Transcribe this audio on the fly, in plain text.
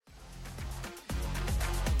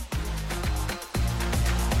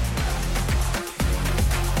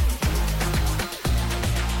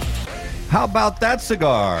How about that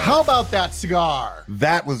cigar? How about that cigar?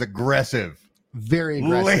 That was aggressive. Very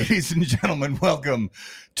aggressive. Ladies and gentlemen, welcome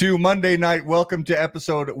to Monday night. Welcome to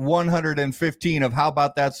episode 115 of How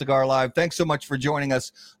About That Cigar Live. Thanks so much for joining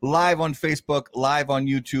us live on Facebook, live on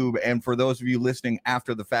YouTube, and for those of you listening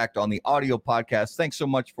after the fact on the audio podcast, thanks so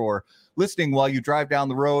much for listening while you drive down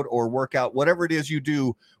the road or work out, whatever it is you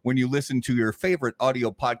do when you listen to your favorite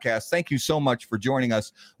audio podcast. Thank you so much for joining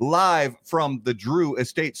us live from the Drew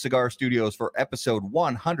Estate Cigar Studios for episode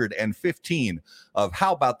 115 of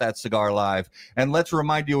How About That Cigar Live. And let's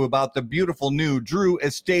remind you about the beautiful new Drew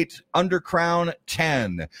Estate Undercrown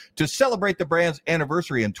 10. To celebrate the brand's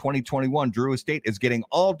anniversary in 2021, Drew Estate is getting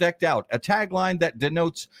all decked out, a tagline that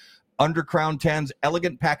denotes Undercrown 10's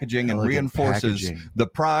elegant packaging and reinforces the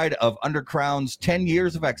pride of Undercrown's 10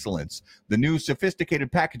 years of excellence. The new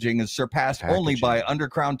sophisticated packaging is surpassed only by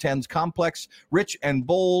Undercrown 10's complex, rich, and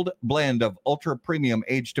bold blend of ultra-premium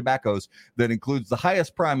aged tobaccos that includes the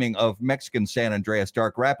highest priming of Mexican San Andreas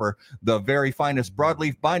dark wrapper, the very finest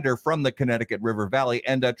broadleaf binder from the Connecticut River Valley,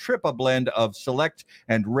 and a triple blend of select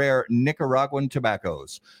and rare Nicaraguan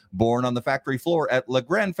tobaccos. Born on the factory floor at La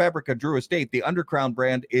Gran Fabrica Drew Estate, the Undercrown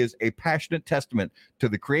brand is a passionate testament to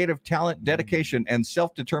the creative talent, dedication, and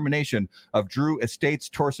self-determination of Drew Estate's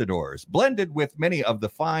torcedores. Blended with many of the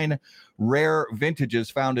fine, rare vintages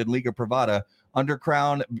found in Liga Privada,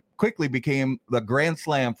 Undercrown quickly became the grand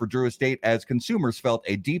slam for Drew Estate as consumers felt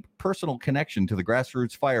a deep personal connection to the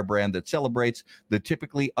grassroots firebrand that celebrates the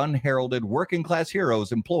typically unheralded working-class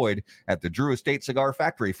heroes employed at the Drew Estate Cigar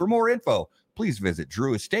Factory. For more info, please visit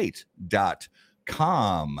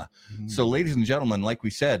drewestate.com. So, ladies and gentlemen, like we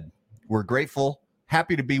said, we're grateful,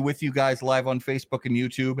 happy to be with you guys live on Facebook and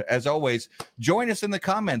YouTube. As always, join us in the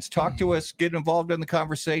comments, talk to us, get involved in the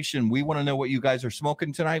conversation. We want to know what you guys are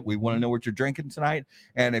smoking tonight. We want to know what you're drinking tonight.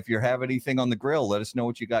 And if you have anything on the grill, let us know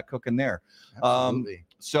what you got cooking there. Absolutely.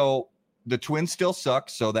 So the Twins still suck,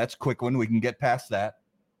 so that's a quick one. We can get past that,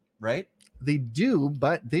 right? They do,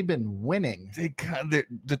 but they've been winning.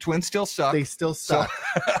 The Twins still suck. They still suck.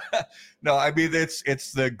 So, no, I mean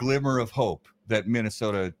it's the glimmer of hope that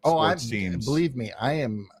Minnesota sports teams. Believe me,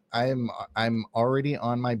 I'm already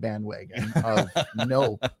on my bandwagon of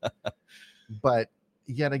nope. But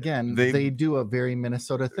yet again, they do a very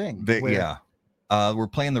Minnesota thing. We're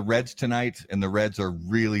playing the Reds tonight, and the Reds are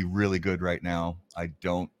really, really good right now.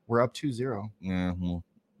 We're up 2-0. Yeah,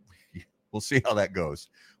 we'll see how that goes.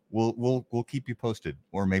 We'll keep you posted,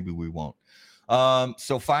 or maybe we won't.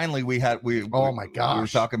 So finally oh my gosh, we were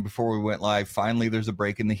talking before we went live. Finally, there's a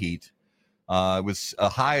break in the heat. It was a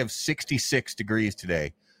high of 66 degrees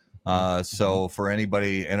today. So for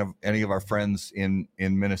anybody and any of our friends in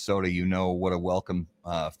Minnesota, you know what a welcome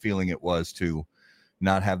feeling it was to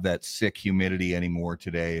not have that sick humidity anymore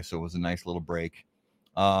today. So it was a nice little break.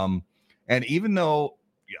 And even though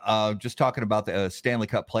just talking about the Stanley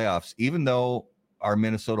Cup playoffs, even though our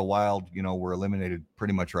Minnesota Wild, were eliminated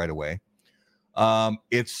pretty much right away,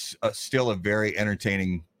 it's still a very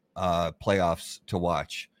entertaining playoffs to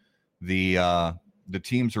watch. The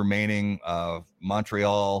teams remaining,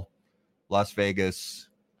 Montreal, Las Vegas,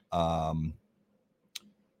 who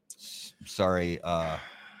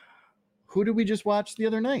did we just watch the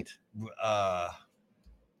other night?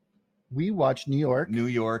 We watched New York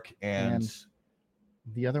and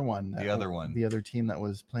the other one, the other team that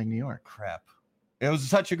was playing New York. Crap. It was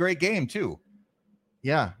such a great game too.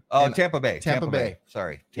 Yeah. Oh, Tampa Bay.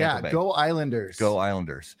 Sorry. Tampa Bay. Go Islanders. Go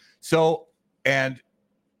Islanders. So, and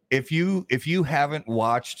if you haven't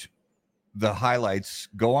watched the highlights,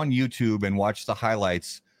 go on YouTube and watch the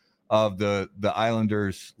highlights of the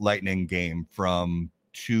Islanders Lightning game from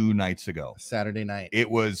 2 nights ago. Saturday night.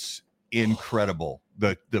 It was incredible.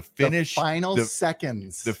 The finish, the final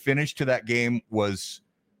seconds. The finish to that game was,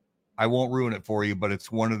 I won't ruin it for you, but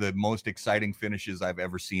it's one of the most exciting finishes I've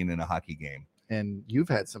ever seen in a hockey game. And you've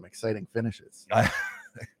had some exciting finishes.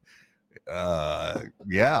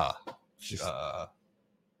 Yeah.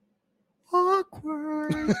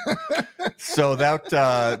 Awkward. So that,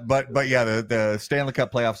 but yeah, the Stanley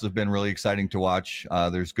Cup playoffs have been really exciting to watch.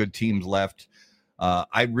 There's good teams left.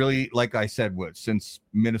 I really, like I said, since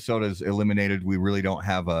Minnesota's eliminated, we really don't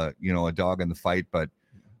have a dog in the fight. But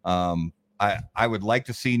I would like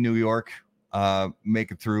to see New York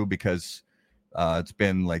make it through because it's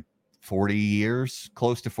been like 40 years,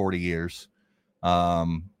 close to 40 years.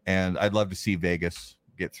 And I'd love to see Vegas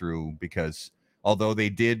get through because although they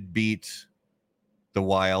did beat the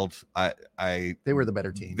Wild, they were the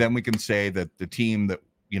better team. Then we can say that the team that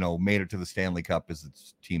made it to the Stanley Cup is the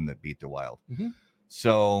team that beat the Wild. Mm-hmm.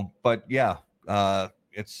 So, but yeah,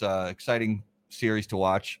 it's an exciting series to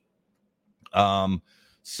watch.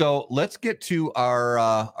 So let's get to our.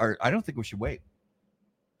 I don't think we should wait.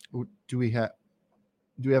 Do we have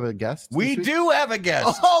a guest? We do have a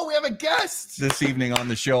guest. Oh, we have a guest this evening on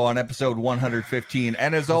the show on episode 115.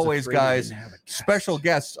 And as always, guys, special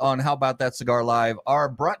guests on How About That Cigar Live are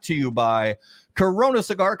brought to you by Corona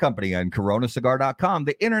Cigar Company and coronacigar.com,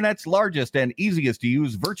 the internet's largest and easiest to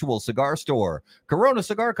use virtual cigar store. Corona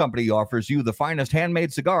Cigar Company offers you the finest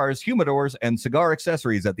handmade cigars, humidors, and cigar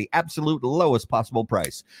accessories at the absolute lowest possible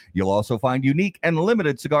price. You'll also find unique and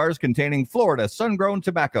limited cigars containing Florida sun-grown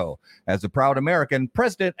tobacco. As a proud American,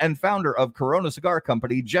 president and founder of Corona Cigar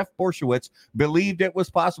Company, Jeff Borshowitz, believed it was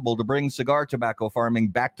possible to bring cigar tobacco farming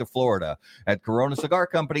back to Florida. At Corona Cigar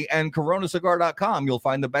Company and coronacigar.com, you'll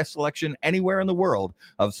find the best selection anywhere in the world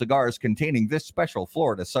of cigars containing this special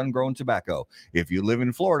Florida sun-grown tobacco. If you live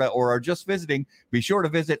in Florida or are just visiting, be sure to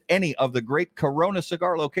visit any of the great Corona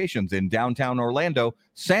cigar locations in downtown Orlando,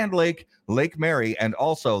 Sand Lake, Lake Mary, and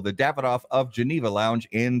also the Davidoff of Geneva Lounge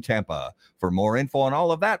in Tampa. For more info on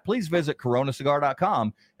all of that, please visit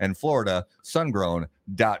coronacigar.com and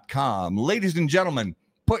floridasungrown.com. Ladies and gentlemen,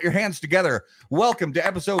 put your hands together. Welcome to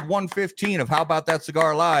episode 115 of How About That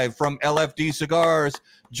Cigar Live from LFD Cigars.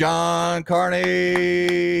 John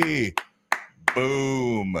Carney.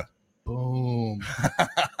 Boom. Boom.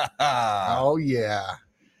 Oh, yeah.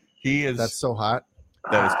 He is. That's so hot.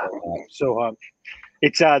 That is so hot.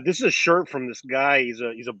 It's this is a shirt from this guy. He's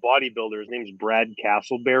a bodybuilder. His name's Brad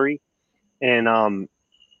Castleberry, and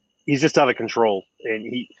he's just out of control. And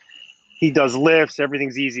he does lifts.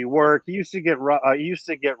 Everything's easy work. He used to get kind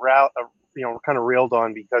of railed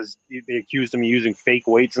on because they accused him of using fake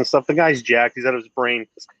weights and stuff. The guy's jacked. He's out of his brain.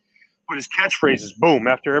 But his catchphrase is boom.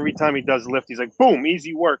 After every time he does lift, he's like, boom,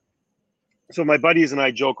 easy work. So my buddies and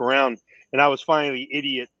I joke around, and I was finally the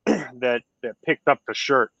idiot that picked up the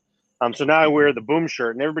shirt. So now I wear the boom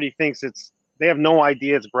shirt, and everybody thinks they have no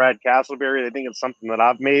idea it's Brad Castleberry. They think it's something that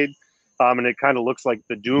I've made, and it kind of looks like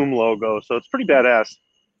the Doom logo. So it's pretty badass.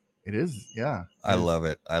 It is, yeah. I love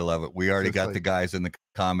it. I love it. We already got the guys in the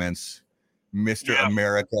comments. Mr.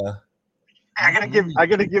 America. I gotta give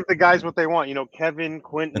the guys what they want. You know, Kevin,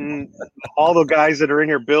 Quentin, all the guys that are in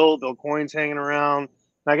here, Bill Coins hanging around.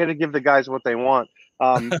 I gotta give the guys what they want.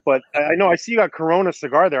 But I know I see you got Corona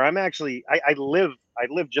Cigar there. I'm actually I live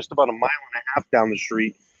just about a mile and a half down the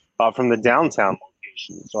street from the downtown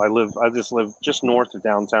location. So I just live just north of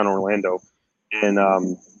downtown Orlando,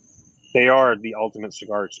 and they are the ultimate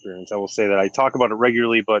cigar experience. I will say that. I talk about it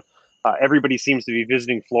regularly, but everybody seems to be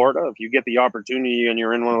visiting Florida. If you get the opportunity and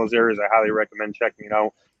you're in one of those areas, I highly recommend checking it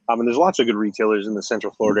out. And there's lots of good retailers in the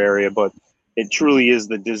Central Florida area, but it truly is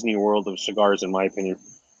the Disney World of cigars, in my opinion.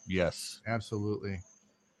 Yes, absolutely.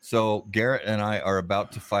 So Garrett and I are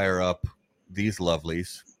about to fire up these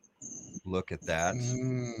lovelies. Look at that.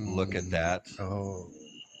 Look at that. Oh.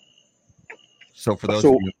 So for those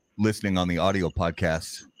of you listening on the audio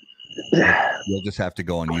podcast, you'll just have to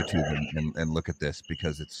go on YouTube and look at this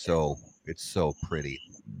because it's so pretty.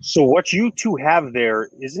 So what you two have there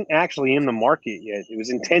isn't actually in the market yet. It was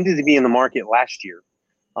intended to be in the market last year.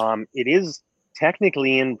 It is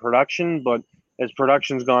technically in production, but as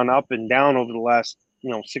production's gone up and down over the last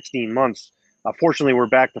 16 months, fortunately we're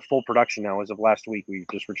back to full production now. As of last week, we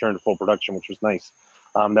just returned to full production, which was nice.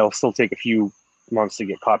 That'll still take a few months to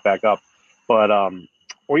get caught back up. But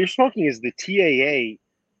what you're smoking is the TAA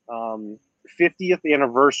 50th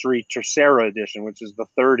anniversary Tercera edition, which is the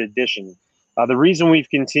third edition. The reason we've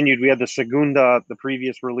continued, we had the Segunda, the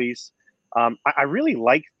previous release. I really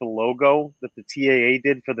liked the logo that the TAA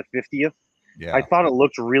did for the 50th. Yeah. I thought it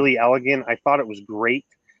looked really elegant. I thought it was great.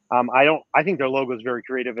 I think their logo is very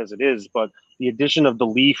creative as it is, but the addition of the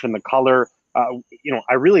leaf and the color, I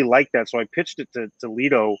really like that. So I pitched it to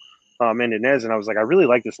Lito Mendinez, and I was like, I really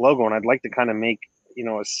like this logo, and I'd like to kind of make,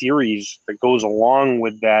 a series that goes along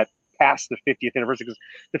with that past the 50th anniversary, because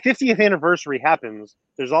the 50th anniversary happens.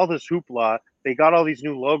 There's all this hoopla. They got all these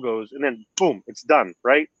new logos, and then boom, it's done,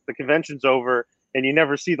 right? The convention's over, and you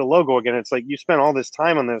never see the logo again. It's like you spent all this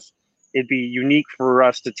time on this. It'd be unique for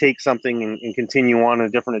us to take something and continue on a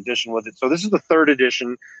different edition with it. So this is the third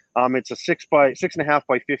edition. It's a 6.5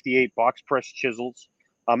 by 58 box press chisels.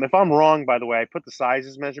 If I'm wrong, by the way, I put the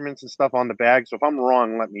sizes, measurements, and stuff on the bag. So if I'm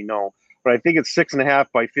wrong, let me know. But I think it's 6.5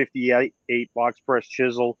 by 58 box press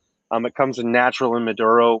chisel. It comes in natural and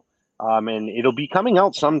Maduro. And it'll be coming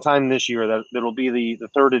out sometime this year. That'll be the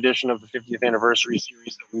third edition of the 50th anniversary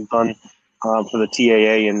series that we've done for the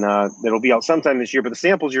TAA, and that'll be out sometime this year. But the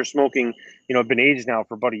samples you're smoking, have been aged now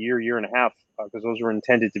for about a year and a half, because those were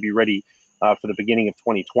intended to be ready for the beginning of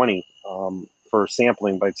 2020 for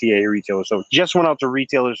sampling by TAA retailers. So just went out to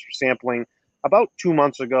retailers for sampling. about 2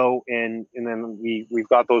 months ago, and then we've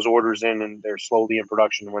got those orders in, and they're slowly in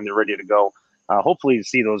production when they're ready to go. Hopefully to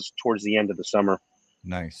see those towards the end of the summer.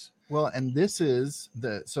 Nice. Well, and this is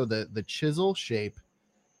the chisel shape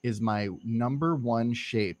is my number one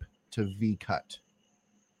shape to V-cut.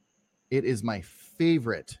 It is my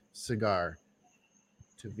favorite cigar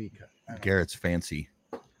to V-cut. Garrett's fancy.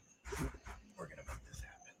 We're gonna make this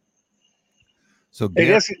happen. So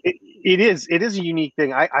Garrett, it is a unique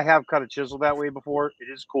thing. I have cut a chisel that way before. It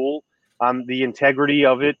is cool. The integrity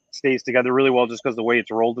of it stays together really well just because the way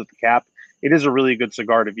it's rolled at the cap. It is a really good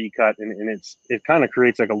cigar to V-cut, and it kind of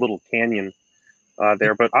creates like a little canyon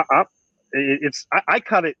there. But I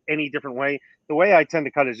cut it any different way. The way I tend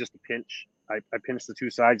to cut is just a pinch. I pinch the two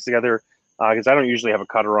sides together because I don't usually have a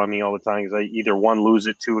cutter on me all the time because I either one lose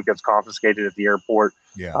it, two it gets confiscated at the airport,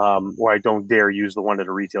 or I don't dare use the one at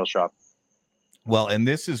a retail shop. Well, and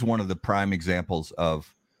this is one of the prime examples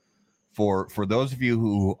of for those of you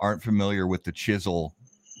who aren't familiar with the chisel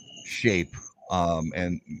shape.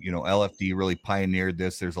 And LFD really pioneered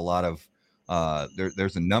this. There's a lot of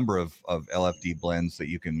there's a number of LFD blends that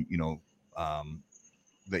you can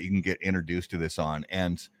get introduced to this on.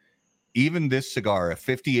 And even this cigar, a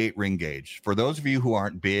 58 ring gauge, for those of you who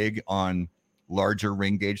aren't big on larger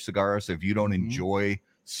ring gauge cigars, if you don't enjoy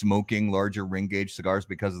smoking larger ring gauge cigars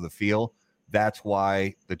because of the feel, that's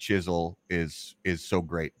why the chisel is so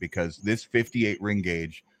great, because this 58 ring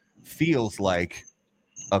gauge feels like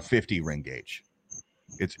a 50 ring gauge.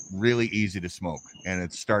 It's really easy to smoke, and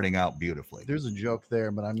it's starting out beautifully. There's a joke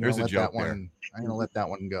there, but I'm gonna let that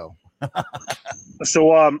one go.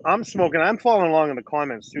 So I'm smoking. I'm following along in the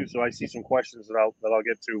comments too, so I see some questions that I'll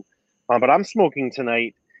get to. But I'm smoking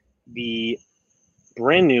tonight the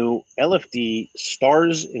brand new LFD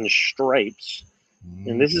Stars and Stripes,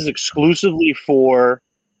 and this is exclusively for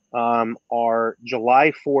our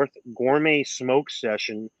July 4th gourmet smoke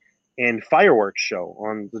session and fireworks show.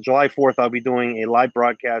 On the July 4th, I'll be doing a live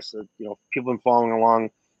broadcast. People have been following along.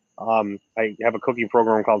 I have a cooking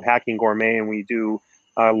program called Hacking Gourmet, and we do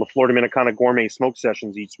La Flor Dominicana gourmet smoke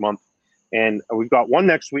sessions each month. And we've got one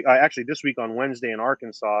next week, actually this week on Wednesday in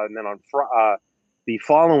Arkansas, and then on the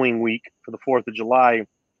following week for the 4th of July,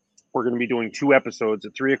 we're going to be doing 2 episodes.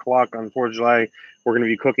 At 3 o'clock on the 4th of July, we're going to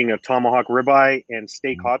be cooking a tomahawk ribeye and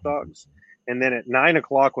steak hot dogs. And then at 9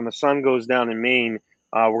 o'clock, when the sun goes down in Maine,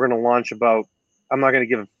 we're going to launch about, I'm not going to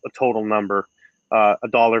give a total number, a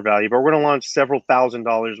dollar value, but we're going to launch several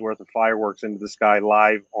 $1,000s worth of fireworks into the sky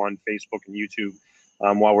live on Facebook and YouTube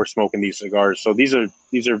while we're smoking these cigars. So these are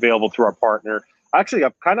available through our partner. Actually,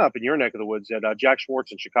 I'm kind of up in your neck of the woods at Jack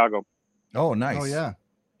Schwartz in Chicago. Oh, nice. Oh, yeah.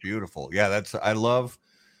 Beautiful. Yeah, I love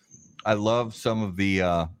some of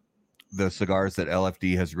the cigars that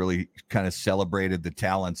LFD has really kind of celebrated the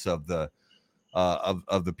talents of the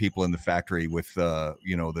people in the factory with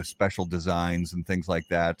the special designs and things like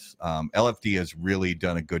that. LFD has really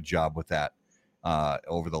done a good job with that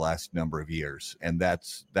over the last number of years, and that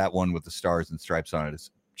one with the stars and stripes on it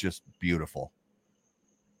is just beautiful.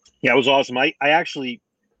 Yeah, it was awesome.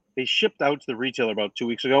 They shipped out to the retailer about 2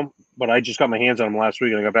 weeks ago, but I just got my hands on them last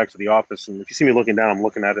week and I got back to the office. And if you see me looking down, I'm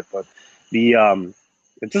looking at it, but it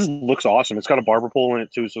just looks awesome. It's got a barber pole in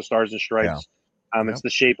it too, so stars and stripes. Yeah. It's the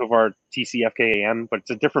shape of our TCFKAM, but it's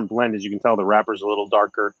a different blend. As you can tell, the wrapper's a little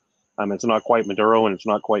darker. It's not quite Maduro and it's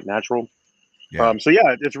not quite natural. Yeah. So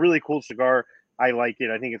yeah, it's a really cool cigar. I like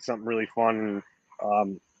it. I think it's something really fun.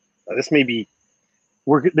 This may be,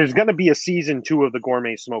 there's going to be a season 2 of the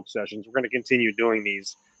gourmet smoke sessions. We're going to continue doing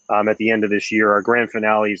these at the end of this year. Our grand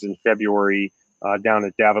finale is in February down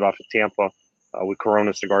at Davidoff at Tampa with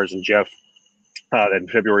Corona Cigars and Jeff in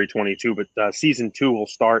February 22. But season 2 will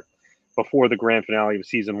start before the grand finale of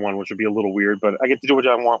season 1, which would be a little weird, but I get to do what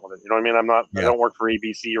I want with it. You know what I mean? I don't work for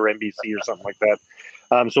ABC or NBC or something like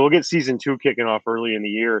that. So we'll get season 2 kicking off early in the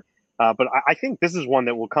year. But I think this is one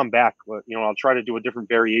that will come back. I'll try to do a different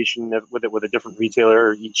variation with it with a different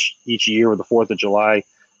retailer each year with the 4th of July.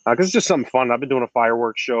 Because it's just something fun. I've been doing a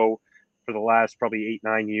fireworks show for the last probably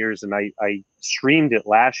 8-9 years, and I streamed it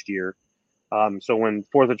last year. So when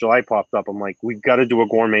 4th of July popped up, I'm like, we've got to do a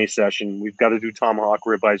gourmet session. We've got to do tomahawk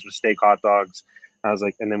ribeyes with steak hot dogs. I was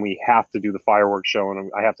like, and then we have to do the fireworks show,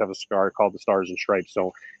 and I have to have a cigar called the Stars and Stripes.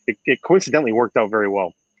 So it coincidentally worked out very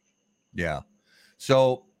well. Yeah.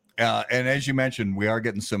 So, and as you mentioned, we are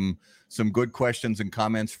getting some good questions and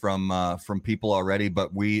comments from people already,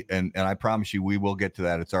 but and I promise you, we will get to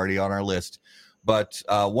that. It's already on our list. But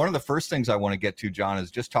one of the first things I want to get to, John,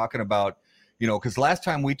 is just talking about, because last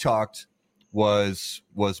time we talked was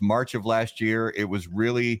March of last year. It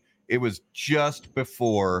was just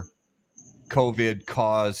before COVID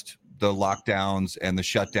caused the lockdowns and the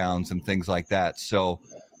shutdowns and things like that. So,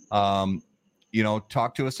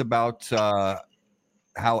 talk to us about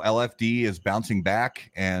how LFD is bouncing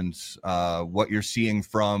back and what you're seeing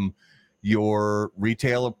from your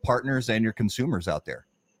retail partners and your consumers out there.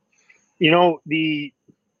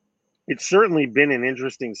 It's certainly been an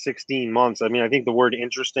interesting 16 months. I mean, I think the word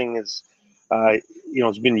interesting is,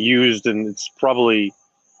 it's been used, and it's probably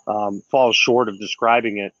falls short of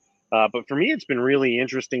describing it. But for me, it's been really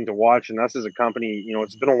interesting to watch. And us as a company,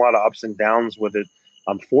 it's been a lot of ups and downs with it.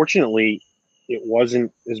 Fortunately, it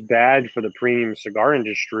wasn't as bad for the premium cigar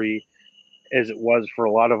industry as it was for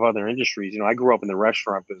a lot of other industries. I grew up in the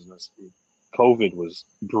restaurant business. COVID was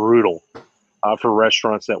brutal for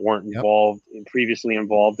restaurants that weren't involved and previously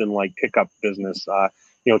involved in like pickup business,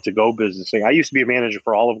 to go business. I used to be a manager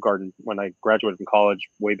for Olive Garden when I graduated from college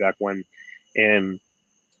way back when, and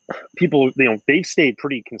people, they've stayed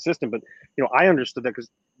pretty consistent, but I understood that because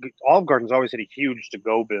Olive Garden's always had a huge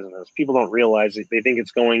to-go business. People don't realize it. They think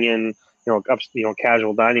it's going in,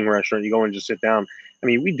 casual dining restaurant. You go and just sit down. I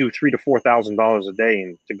mean, we do $3,000 to $4,000 a day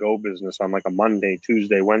in to-go business on like a Monday,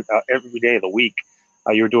 Tuesday, every day of the week.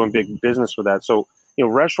 You're doing big business with that. So,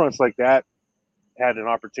 restaurants like that had an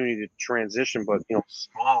opportunity to transition, but,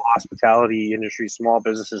 small hospitality industry, small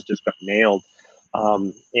businesses just got nailed.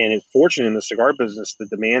 And it's fortunate in the cigar business, the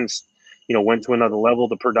demands, went to another level,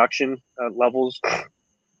 the production levels.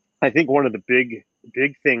 I think one of the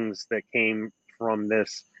big things that came from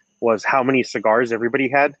this was how many cigars everybody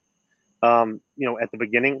had, at the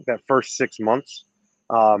beginning, that first 6 months.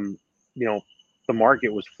 The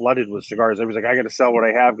market was flooded with cigars. It was like, I got to sell what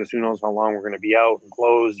I have because who knows how long we're going to be out and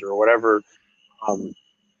closed or whatever.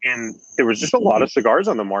 And there was just a lot of cigars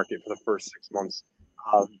on the market for the first 6 months.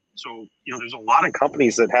 So, there's a lot of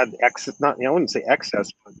companies that had excess, I wouldn't say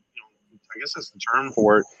excess, but, I guess that's the term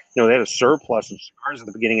for it. They had a surplus of cigars at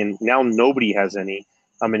the beginning, and now nobody has any.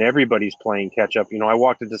 I mean, everybody's playing catch up. I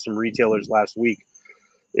walked into some retailers last week,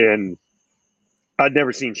 and I'd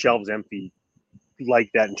never seen shelves empty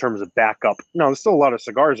like that in terms of backup. No, there's still a lot of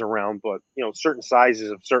cigars around, but, certain sizes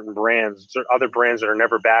of certain brands, other brands that are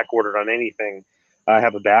never back ordered on anything,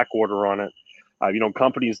 have a back order on it.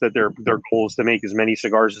 Companies that their goal is to make as many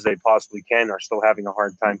cigars as they possibly can are still having a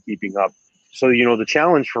hard time keeping up. So, the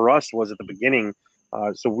challenge for us was at the beginning.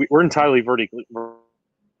 So we're entirely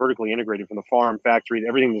vertically integrated from the farm, factory,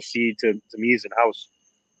 everything to seed to me's and house.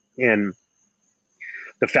 And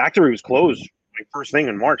the factory was closed. Like first thing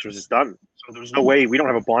in March was just done. So there was no way. We don't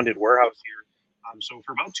have a bonded warehouse here. So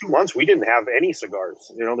for about 2 months, we didn't have any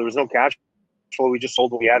cigars. There was no cash flow. We just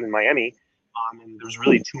sold what we had in Miami. And there was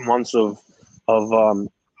really 2 months of that.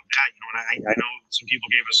 And I know some people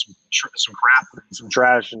gave us some crap and some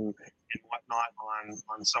trash and whatnot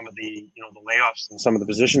on some of the the layoffs and some of the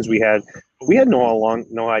positions we had. But we had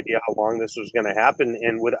no idea how long this was going to happen.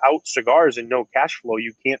 And without cigars and no cash flow,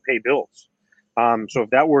 you can't pay bills. So if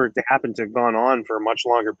that were to happen to have gone on for a much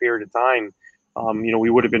longer period of time, we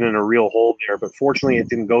would have been in a real hole there. But fortunately, it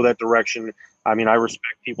didn't go that direction. I mean, I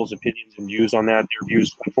respect people's opinions and views on that.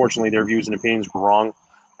 Unfortunately, their views and opinions were wrong.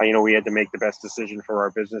 We had to make the best decision for our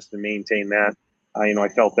business to maintain that. I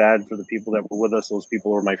felt bad for the people that were with us. Those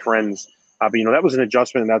people were my friends. But, that was an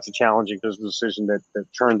adjustment, and that's a challenging business decision that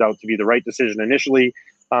turned out to be the right decision initially.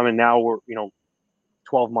 And now we're,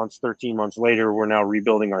 12 months, 13 months later, we're now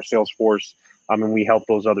rebuilding our sales force. And we help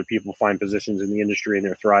those other people find positions in the industry, and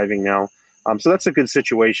they're thriving now. So that's a good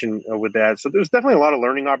situation with that. So there's definitely a lot of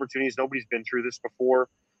learning opportunities. Nobody's been through this before.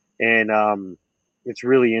 And it's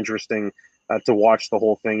really interesting to watch the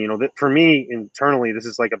whole thing. That for me internally, this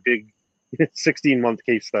is like a big 16-month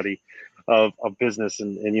case study of business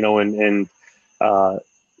and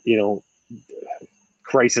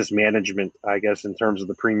crisis management, I guess, in terms of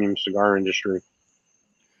the premium cigar industry.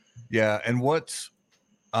 Yeah. And what's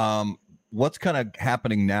kind of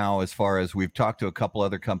happening now, as far as we've talked to a couple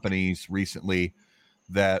other companies recently,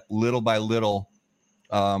 that little by little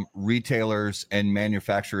retailers and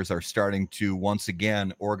manufacturers are starting to once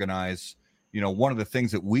again organize. One of the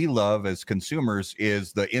things that we love as consumers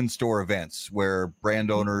is the in-store events where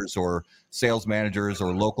brand owners or sales managers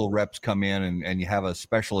or local reps come in and you have a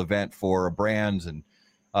special event for a brand, and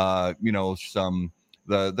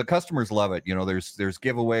the customers love it. There's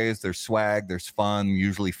giveaways, there's swag, there's fun,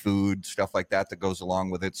 usually food, stuff like that goes along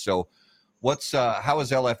with it. So how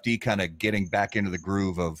is LFD kind of getting back into the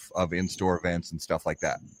groove of in-store events and stuff like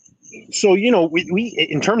that? So, we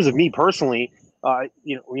in terms of me personally,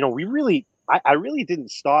 I really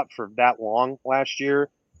didn't stop for that long last year.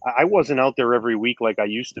 I wasn't out there every week like I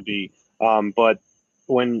used to be. But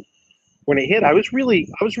when it hit, I was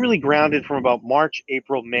really grounded from about March,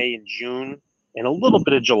 April, May, and June and a little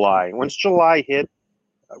bit of July. Once July hit,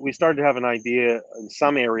 we started to have an idea in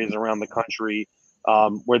some areas around the country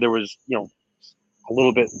where there was, a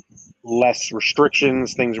little bit less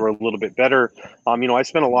restrictions. Things were a little bit better. I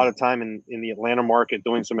spent a lot of time in the Atlanta market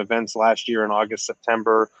doing some events last year in August,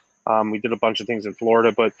 September. We did a bunch of things in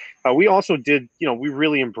Florida, but we also did, we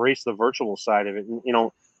really embraced the virtual side of it.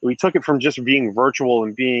 And, we took it from just being virtual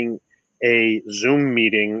and being a Zoom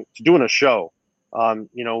meeting to doing a show.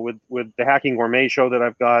 With the Hacking Gourmet show that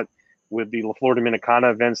I've got, with the La Flor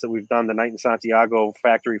Dominicana events that we've done, the Night in Santiago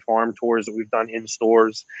factory farm tours that we've done in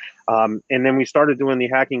stores. And then we started doing the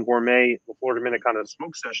Hacking Gourmet La Flor Dominicana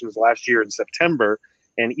smoke sessions last year in September.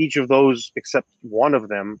 And each of those, except one of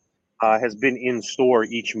them, has been in store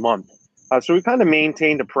each month. So we kind of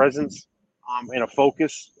maintained a presence and a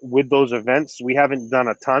focus with those events. We haven't done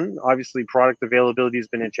a ton. Obviously, product availability has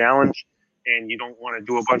been a challenge, and you don't want to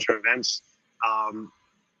do a bunch of events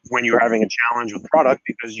when you're having a challenge with product,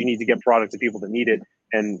 because you need to get product to people that need it.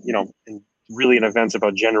 And, and really an event's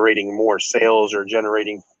about generating more sales or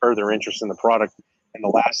generating further interest in the product. And the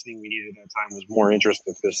last thing we needed at that time was more interest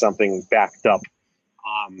if there's something backed up.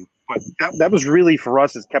 But that was really, for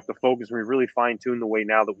us, has kept the focus. We really fine-tuned the way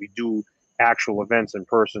now that we do actual events in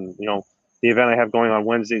person. The event I have going on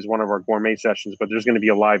Wednesday is one of our gourmet sessions, but there's going to be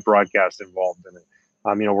a live broadcast involved in it.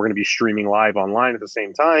 We're going to be streaming live online at the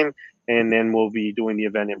same time, and then we'll be doing the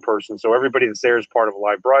event in person. So everybody that's there is part of a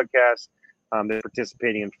live broadcast. They're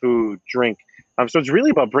participating in food, drink. So it's really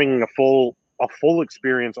about bringing a full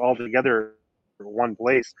experience all together in one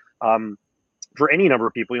place. For any number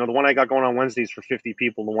of people, the one I got going on Wednesday is for 50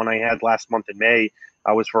 people. The one I had last month in May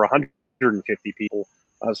was for 150 people.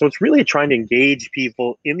 So it's really trying to engage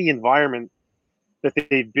people in the environment that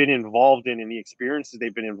they've been involved in and the experiences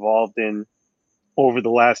they've been involved in over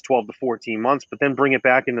the last 12 to 14 months, but then bring it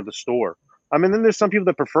back into the store. Then there's some people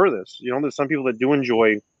that prefer this. There's some people that do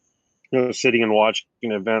enjoy, sitting and watching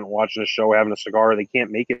an event, watching a show, having a cigar. They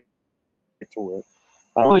can't make it to it.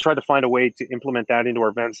 I really tried to find a way to implement that into our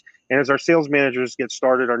events. And as our sales managers get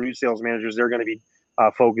started, our new sales managers, they're going to be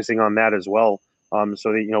focusing on that as well.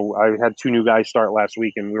 So that, I had 2 new guys start last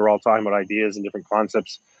week, and we were all talking about ideas and different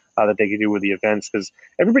concepts that they could do with the events, because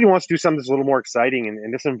everybody wants to do something that's a little more exciting.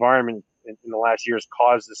 And this environment in the last year has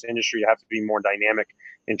caused this industry to have to be more dynamic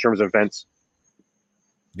in terms of events.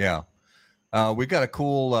 Yeah. We got a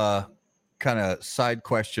cool kind of side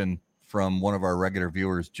question from one of our regular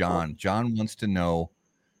viewers, John. John wants to know,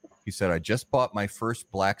 he said, I just bought my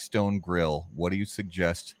first Blackstone grill. What do you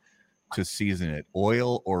suggest to season it,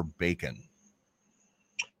 oil or bacon?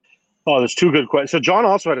 Oh, there's 2 good questions. So John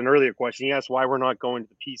also had an earlier question. He asked why we're not going to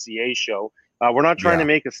the PCA show. We're not trying to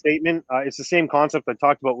make a statement. It's the same concept I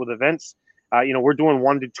talked about with events. We're doing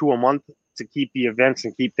 1 to 2 a month to keep the events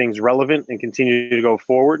and keep things relevant and continue to go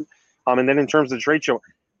forward. And then in terms of the trade show,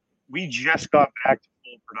 we just got back to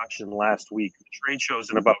full production last week. The trade show's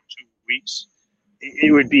in about 2 weeks.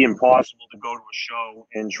 It would be impossible to go to a show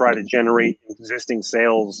and try to generate existing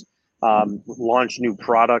sales, launch new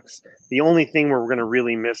products. The only thing we're going to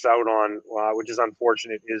really miss out on, which is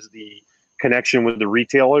unfortunate, is the connection with the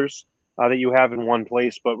retailers that you have in one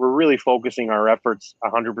place. But we're really focusing our efforts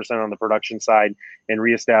 100% on the production side and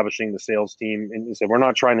reestablishing the sales team. And so we're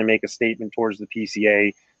not trying to make a statement towards the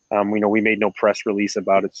PCA. We made no press release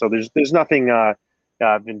about it. So there's nothing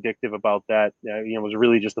vindictive about that. It was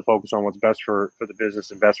really just the focus on what's best for the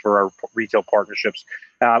business and best for our retail partnerships.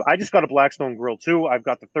 I just got a Blackstone grill too. I've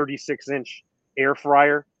got the 36-inch air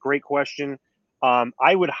fryer. Great question.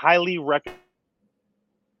 I would highly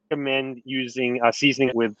recommend using seasoning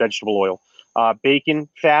it with vegetable oil. Bacon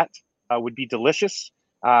fat would be delicious.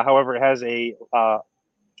 However, it has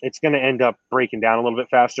it's going to end up breaking down a little bit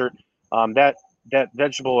faster. That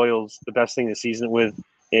vegetable oil is the best thing to season it with,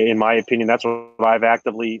 in my opinion. That's what I've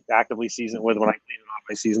actively seasoned it with. When I clean it off,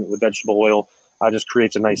 I season it with vegetable oil. Just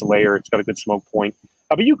creates a nice layer. It's got a good smoke point.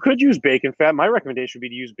 But you could use bacon fat. My recommendation would be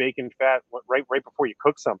to use bacon fat right before you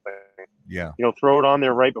cook something. Yeah. Throw it on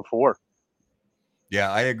there right before.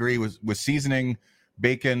 Yeah, I agree with seasoning.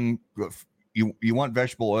 Bacon, you want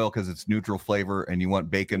vegetable oil because it's neutral flavor, and you want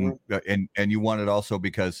bacon, and you want it also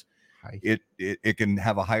because it can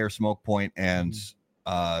have a higher smoke point, and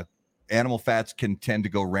animal fats can tend to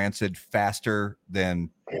go rancid faster than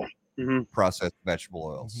processed vegetable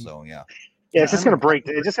oils. So it's just gonna break.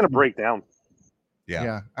 It's just gonna break down.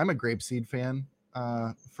 Yeah, I'm a grapeseed fan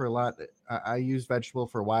for a lot. I used vegetable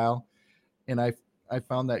for a while, and I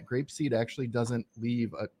found that grapeseed actually doesn't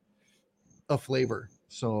leave a flavor.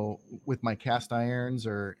 So with my cast irons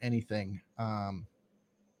or anything,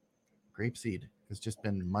 grapeseed has just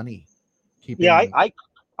been money.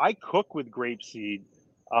 I cook with grapeseed.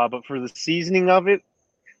 But for the seasoning of it,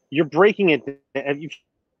 you're breaking it. If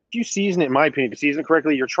you season it, in my opinion, if you season it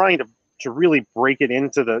correctly, you're trying to really break it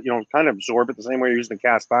into the, kind of absorb it the same way you're using the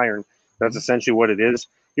cast iron. That's essentially what it is.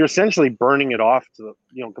 You're essentially burning it off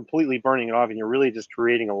completely burning it off, and you're really just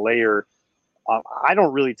creating a layer. I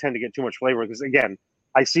don't really tend to get too much flavor because, again,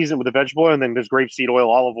 I season with the vegetable oil, and then there's grapeseed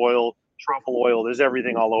oil, olive oil, truffle oil. There's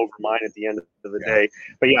everything all over mine at the end of the day.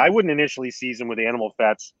 But yeah, I wouldn't initially season with animal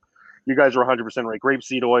fats. You guys are 100% right.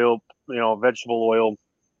 Grapeseed oil, vegetable oil,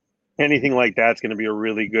 anything like that's going to be a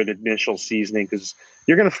really good initial seasoning because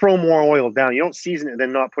you're going to throw more oil down. You don't season it and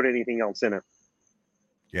then not put anything else in it.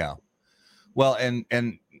 Yeah. Well, and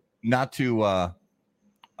not to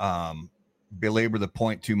belabor the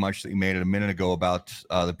point too much that you made it a minute ago about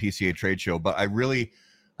the PCA trade show, but I really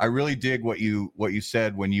dig what you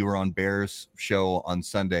said when you were on Bear's show on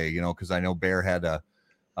Sunday, because I know Bear had a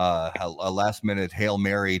last minute Hail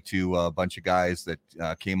Mary to a bunch of guys that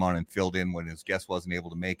came on and filled in when his guest wasn't able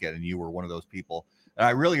to make it. And you were one of those people. And I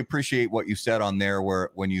really appreciate what you said on there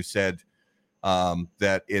when you said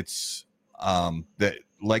that it's that,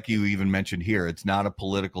 like you even mentioned here, it's not a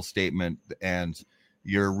political statement, and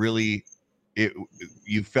you're really,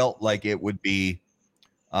 you felt like it would be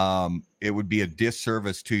a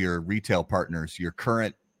disservice to your retail partners, your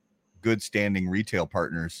current good standing retail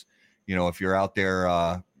partners. If you're out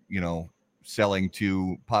there, selling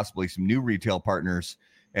to possibly some new retail partners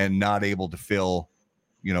and not able to fill,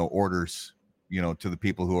 orders, to the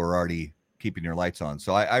people who are already keeping your lights on.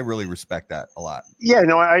 So I really respect that a lot. Yeah,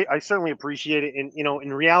 no, I certainly appreciate it. And,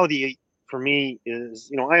 in reality, for me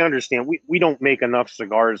is, I understand we don't make enough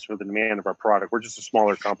cigars for the demand of our product. We're just a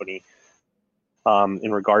smaller company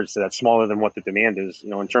in regards to that, smaller than what the demand is.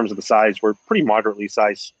 In terms of the size, we're pretty moderately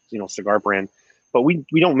sized, cigar brand, but we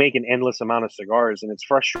don't make an endless amount of cigars, and it's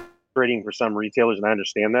frustrating for some retailers, and I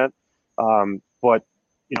understand that. But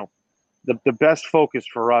the best focus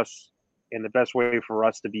for us and the best way for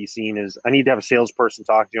us to be seen is I need to have a salesperson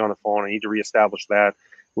talk to you on the phone. I need to reestablish that.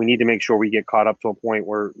 We need to make sure we get caught up to a point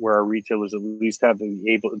where our retailers at least have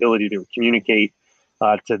the ability to communicate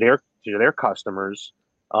to their customers,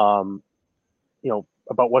 about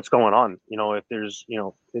what's going on. If there's,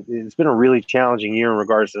 it's been a really challenging year in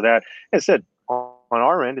regards to that. As I said, on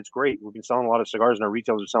our end, it's great. We've been selling a lot of cigars, and our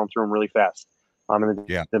retailers are selling through them really fast. And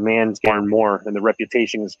the demand's getting more, and the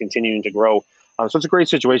reputation is continuing to grow. So it's a great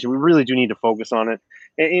situation. We really do need to focus on it.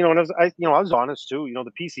 And, and I was honest too.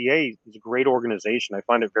 The PCA is a great organization. I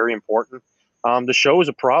find it very important. The show is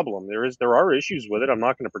a problem. There are issues with it. I'm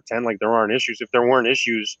not going to pretend like there aren't issues. If there weren't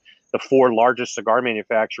issues, the 4 largest cigar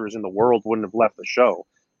manufacturers in the world wouldn't have left the show.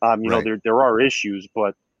 Right. There are issues,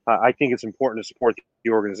 but I think it's important to support the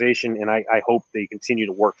organization, and I hope they continue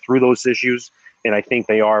to work through those issues, and I think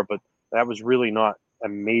they are. But that was really not a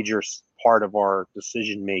major part of our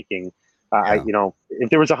decision making. If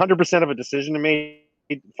there was 100% of a decision to make,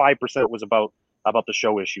 5% was about the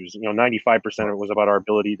show issues. 95% of it was about our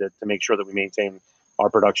ability to make sure that we maintain our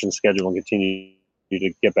production schedule and continue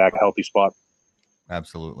to get back a healthy spot.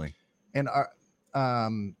 Absolutely. And are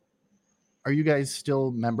you guys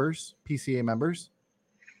still members, PCA members?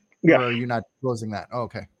 Yeah. Or are you not closing that? Oh,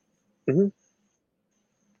 okay. Mm-hmm.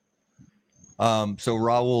 So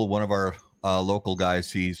Raul, one of our local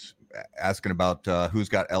guys, he's asking about who's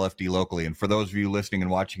got LFD locally. And for those of you listening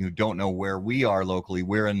and watching who don't know where we are locally,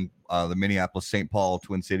 we're in the Minneapolis, St. Paul,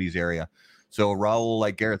 Twin Cities area. So Raul,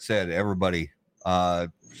 like Garrett said, everybody,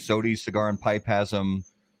 Sodi's Cigar and Pipe has them.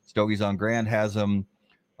 Stogies on Grand has them.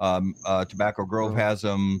 Tobacco Grove has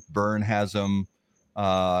them. Burn has them.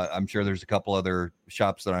 I'm sure there's a couple other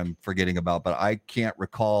shops that I'm forgetting about, but I can't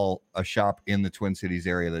recall a shop in the Twin Cities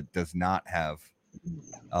area that does not have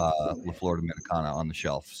La Flor Dominicana on the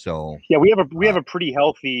shelf. So yeah, we have a pretty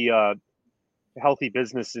healthy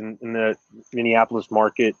business in the Minneapolis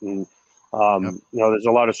market, and there's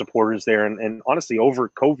a lot of supporters there. And honestly, over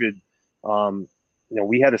COVID,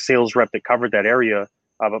 we had a sales rep that covered that area,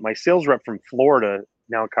 but my sales rep from Florida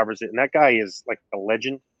now covers it, and that guy is like a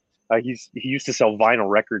legend. He used to sell vinyl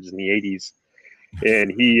records in the 80s,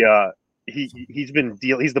 and he's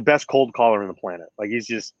the best cold caller on the planet. Like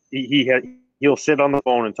he'll sit on the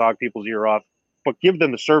phone and talk people's ear off, but give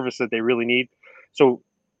them the service that they really need. So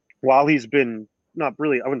while he's been not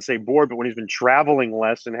really, I wouldn't say bored, but when he's been traveling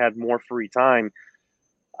less and had more free time,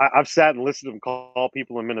 I've sat and listened to him call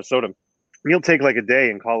people in Minnesota. He'll take like a day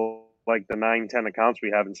and call like the 9-10 accounts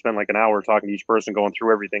we have and spend like an hour talking to each person, going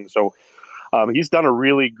through everything. So he's done a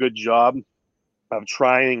really good job of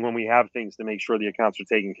trying when we have things to make sure the accounts are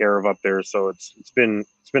taken care of up there. So it's been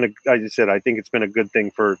as I said, I think it's been a good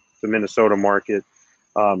thing for the Minnesota market.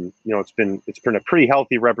 It's been a pretty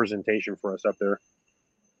healthy representation for us up there.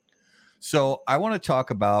 So I want to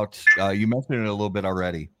talk about, you mentioned it a little bit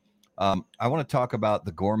already. I want to talk about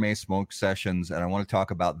the gourmet smoke sessions, and I want to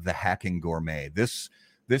talk about the Hacking Gourmet. This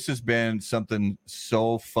has been something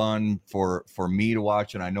so fun for me to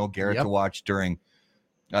watch, and I know Garrett to watch during,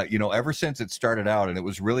 ever since it started out. And it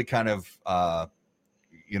was really kind of, when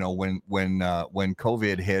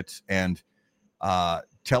COVID hit. And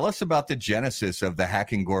tell us about the genesis of the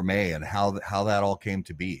Hacking Gourmet and how that all came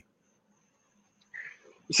to be.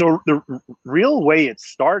 So the real way it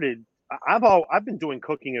started, I've been doing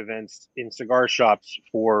cooking events in cigar shops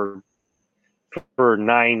for over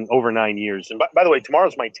 9 years. And by the way,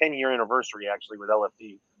 tomorrow's my 10-year anniversary actually with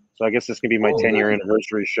LFD. So I guess this can be my 10-year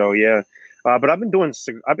anniversary show. Yeah. But I've been doing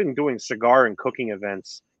cigar and cooking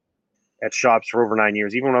events at shops for over 9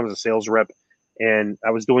 years, even when I was a sales rep. And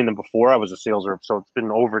I was doing them before I was a sales rep. So it's been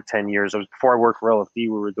over 10 years. Before I worked for LFD, we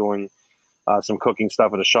were doing some cooking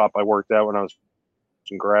stuff at a shop I worked at when I was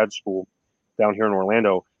in grad school down here in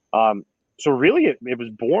Orlando. So really it was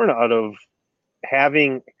born out of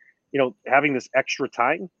having this extra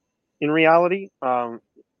time in reality. By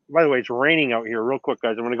the way, it's raining out here real quick,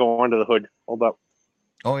 guys. I'm going to go under the hood. Hold up.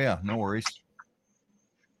 Oh yeah. No worries.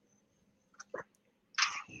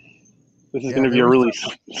 This is going to be a really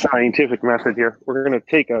scientific method here. We're going to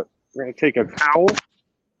take a towel,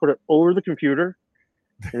 put it over the computer,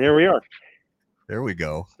 and there we are. There we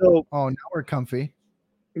go. So, now we're comfy.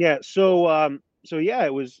 Yeah. So yeah,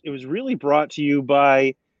 it was really brought to you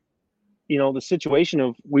by, the situation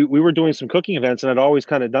of we were doing some cooking events, and I'd always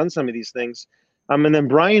kind of done some of these things. And then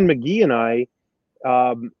Brian McGee and I,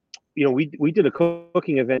 we did a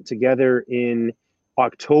cooking event together in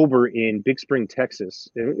October in Big Spring, Texas.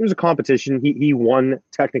 It was a competition. He won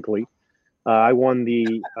technically. I won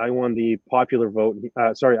the popular vote.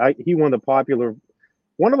 He won the popular.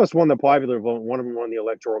 One of us won the popular vote, and one of them won the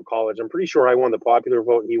electoral college. I'm pretty sure I won the popular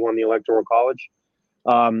vote, and he won the electoral college.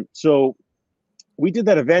 So we did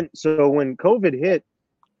that event. So when COVID hit,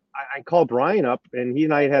 I called Brian up, and he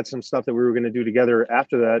and I had some stuff that we were going to do together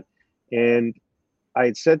after that. And I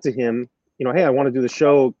had said to him, hey, I want to do the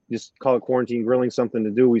show, just call it Quarantine Grilling, something to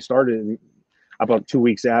do. We started about 2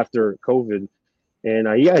 weeks after COVID. And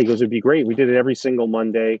he goes, it'd be great. We did it every single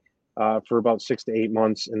Monday for about 6 to 8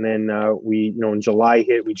 months. And then we, in July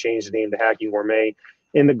hit, we changed the name to Hacking Gourmet.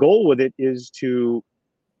 And the goal with it is to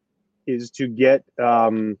get,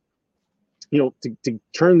 to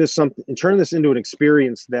turn this into an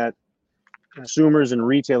experience that consumers and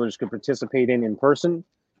retailers could participate in person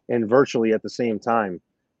and virtually at the same time.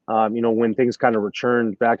 When things kind of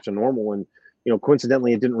returned back to normal, and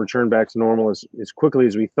coincidentally, it didn't return back to normal as quickly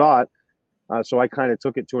as we thought. So I kind of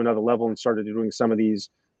took it to another level and started doing some of these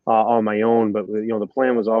on my own. But the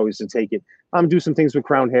plan was always to take it, do some things with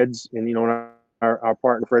Crown Heads, and our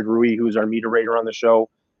partner Fred Rui, who's our moderator on the show,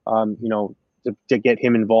 to get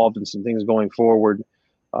him involved in some things going forward.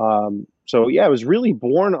 So yeah, it was really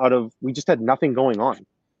born out of, we just had nothing going on.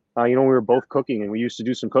 We were both cooking, and we used to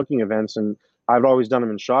do some cooking events, and I've always done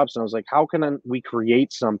them in shops. And I was like, how can we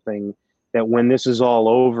create something that when this is all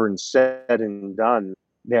over and said and done,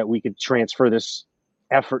 that we could transfer this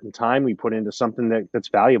effort and time we put into something that's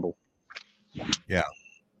valuable. Yeah.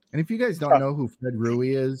 And if you guys don't know who Fred Rui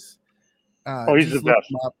is, he's the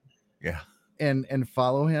best. Yeah. And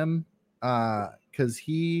follow him because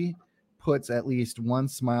he puts at least one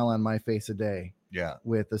smile on my face a day. Yeah.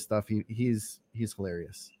 With the stuff he's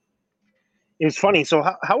hilarious. It's funny. So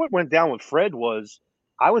how it went down with Fred was,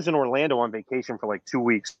 I was in Orlando on vacation for like 2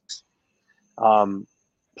 weeks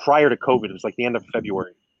prior to COVID. It was like the end of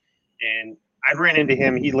February, and I ran into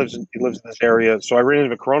him. He lives in this area, so I ran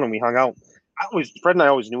into Corona and we hung out. Fred and I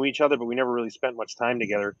always knew each other, but we never really spent much time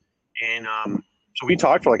together. And so we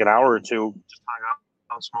talked for like an hour or two, just hung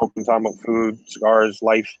out, smoking, talking about food, cigars,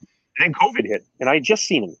 life. And then COVID hit, and I had just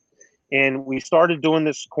seen him, and we started doing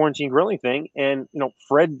this quarantine grilling thing. And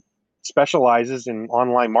Fred specializes in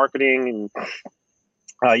online marketing,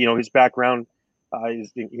 and his background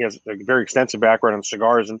he has a very extensive background in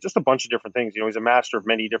cigars and just a bunch of different things. He's a master of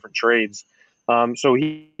many different trades. So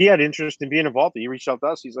he had interest in being involved. He reached out to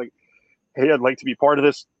us. He's like, hey, I'd like to be part of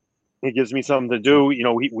this. It gives me something to do.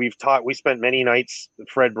 We spent many nights,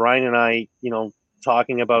 Fred, Brian, and I,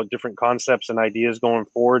 talking about different concepts and ideas going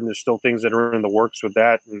forward. And there's still things that are in the works with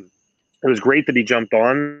that. And it was great that he jumped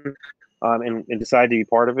on and decided to be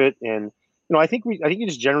part of it. And, I think he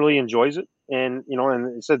just generally enjoys it. And,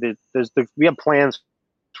 and it said that we have plans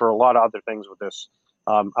for a lot of other things with this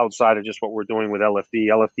outside of just what we're doing with LFD.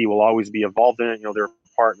 LFD will always be involved in it. They're a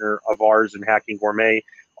partner of ours in Hacking Gourmet.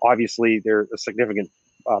 Obviously, they're a significant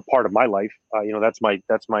part of my life. That's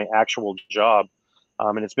my actual job.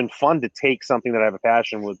 And it's been fun to take something that I have a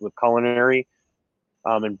passion with culinary,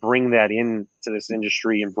 and bring that into this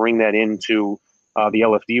industry and bring that into the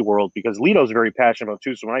LFD world, because Lito's very passionate about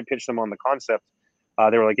too. So when I pitched them on the concept,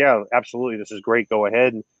 they were like, yeah, absolutely, this is great, go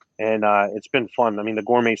ahead. And it's been fun. I mean, the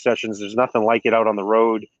gourmet sessions, there's nothing like it out on the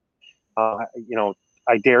road.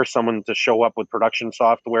 I dare someone to show up with production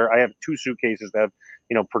software. I have 2 suitcases that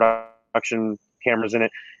have, production cameras in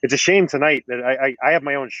it. It's a shame tonight that I have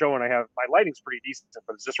my own show, and my lighting's pretty decent,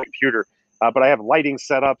 but it's just a computer. But I have lighting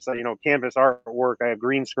setups, canvas artwork. I have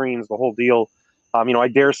green screens, the whole deal. I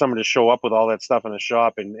dare someone to show up with all that stuff in a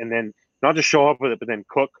shop, and then not just show up with it, but then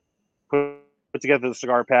cook, put together the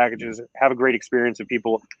cigar packages, have a great experience with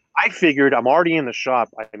people. I figured I'm already in the shop.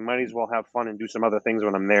 I might as well have fun and do some other things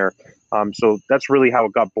when I'm there. So that's really how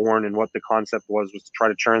it got born, and what the concept was to try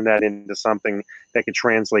to turn that into something that could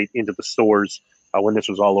translate into the stores when this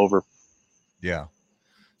was all over. Yeah.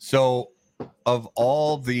 So of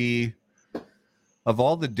all the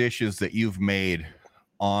dishes that you've made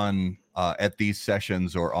on at these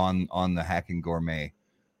sessions or on the Hacking Gourmet,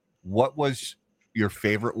 what was your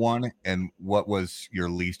favorite one and what was your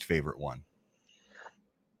least favorite one?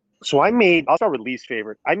 So I'll start with least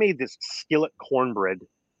favorite. I made this skillet cornbread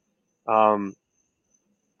that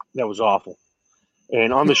was awful.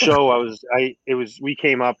 And on the show, we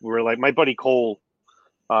came up, we were like, my buddy Cole,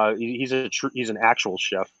 he's an actual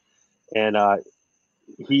chef. And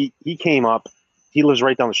he came up, he lives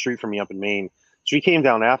right down the street from me up in Maine. So he came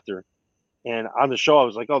down after. And on the show, I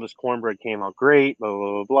was like, oh, this cornbread came out great, blah,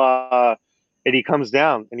 blah, blah, blah. And he comes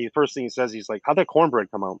down, and the first thing he says, he's like, how'd that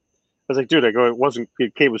cornbread come out? I was like, dude,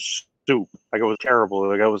 it came with soup. It was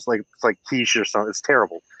terrible. It's like quiche or something. It's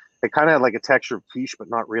terrible. It kind of had like a texture of quiche, but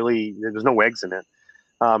not really. There's no eggs in it.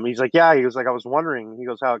 He's like, yeah. He was like, I was wondering. He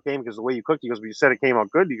goes, how it came, because the way you cooked. He goes, but you said it came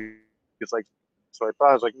out good. He was like, so I thought,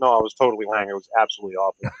 I was like, no, I was totally lying. It was absolutely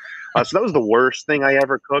awful. So that was the worst thing I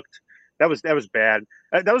ever cooked. That was bad.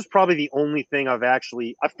 That was probably the only thing I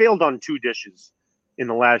failed on 2 dishes in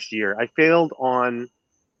the last year. I failed on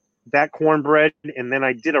that cornbread, and then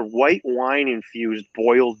I did a white wine infused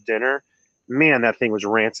boiled dinner. Man, that thing was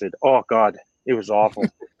rancid. Oh God, it was awful.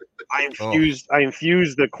 I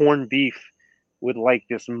infused the corned beef with like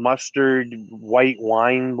this mustard white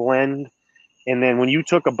wine blend, and then when you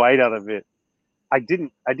took a bite out of it, I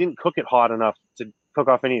didn't cook it hot enough to cook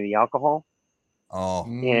off any of the alcohol. Oh,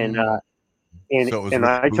 and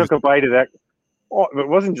I took a bite of that. Oh, it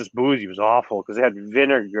wasn't just boozy. It was awful because it had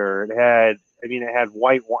vinegar. It had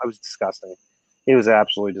white wine. It was disgusting. It was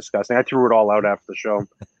absolutely disgusting. I threw it all out after the show.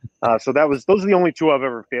 So those are the only 2 I've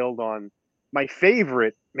ever failed on. My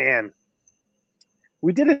favorite, man,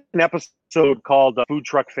 we did an episode called Food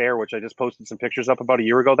Truck Fair, which I just posted some pictures up about a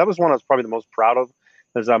year ago. That was one I was probably the most proud of,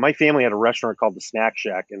 because my family had a restaurant called the Snack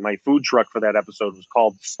Shack, and my food truck for that episode was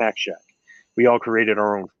called the Snack Shack. We all created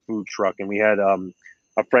our own food truck, and we had a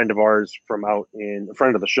friend of ours a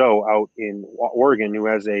friend of the show out in Oregon, who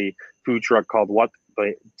has a food truck called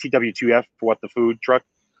TW2F, What the Food Truck.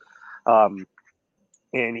 And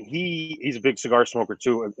he's a big cigar smoker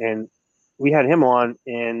too. And we had him on,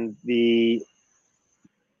 and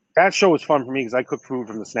that show was fun for me because I cooked food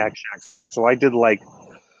from the Snack Shack. So I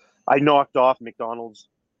knocked off McDonald's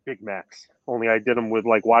Big Macs, only I did them with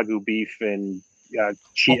like Wagyu beef and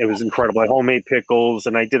it was incredible. I homemade pickles,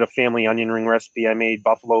 and I did a family onion ring recipe. I made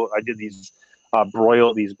buffalo. I did these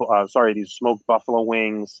these smoked buffalo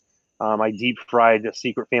wings. I deep fried a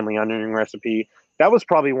secret family onion ring recipe. That was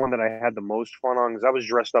probably one that I had the most fun on, because I was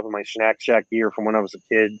dressed up in my Snack Shack gear from when I was a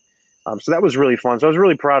kid. So that was really fun. So I was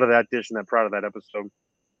really proud of that dish and proud of that episode.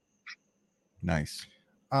 Nice.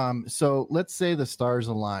 So let's say the stars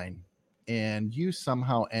align and you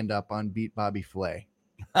somehow end up on Beat Bobby Flay.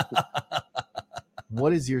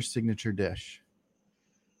 What is your signature dish?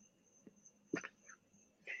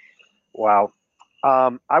 Wow.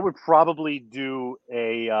 I would probably do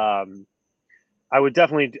I'd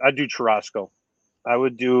do churrasco. I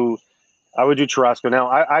would do churrasco. Now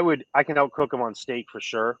I can outcook him on steak for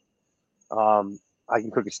sure. I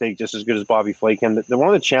can cook a steak just as good as Bobby Flay can. One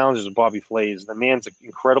of the challenges of Bobby Flay is the man's an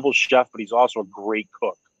incredible chef, but he's also a great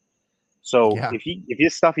cook. So if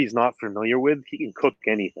his stuff he's not familiar with, he can cook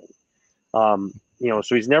anything.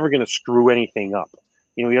 So he's never going to screw anything up.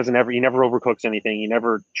 He never overcooks anything. He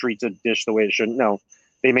never treats a dish the way it shouldn't. No,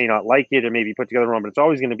 they may not like it, or maybe put together wrong, but it's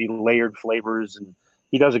always going to be layered flavors, and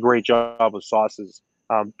he does a great job with sauces.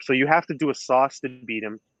 So you have to do a sauce to beat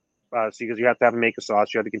him. Because you have to have him make a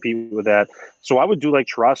sauce, you have to compete with that. So I would do like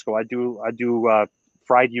churrasco. I do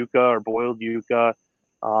fried yuca or boiled yuca.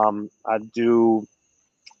 I do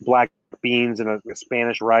black beans and a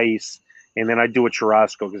Spanish rice. and then I do a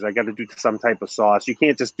churrasco because I got to do some type of sauce. You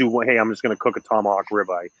can't just do, hey, I'm just going to cook a tomahawk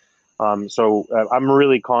ribeye. So I'm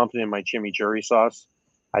really confident in my chimichurri sauce.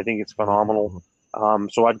 I think it's phenomenal.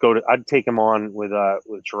 So I'd take them on with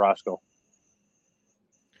churrasco.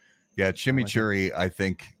 Yeah, chimichurri. I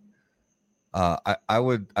think I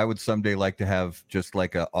would someday like to have just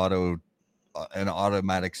like an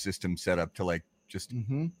automatic system set up to like just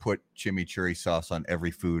put chimichurri sauce on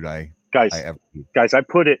every food I ever eat. Guys, I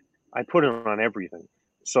put it on everything.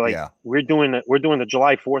 So like we're doing the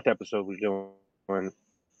July 4th episode we're doing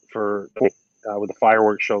for with the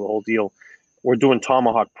fireworks show, the whole deal. We're doing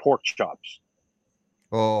tomahawk pork chops.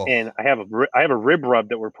 Oh, and I have a rib rub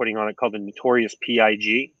that we're putting on it called the Notorious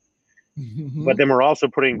PIG. But then we're also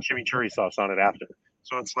putting chimichurri sauce on it after.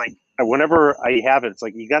 So it's like whenever I have it, it's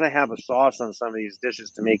like you got to have a sauce on some of these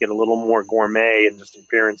dishes to make it a little more gourmet and just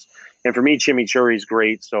appearance. And for me, chimichurri is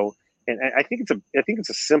great. So, and I think it's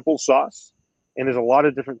a simple sauce, and there's a lot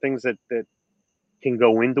of different things that can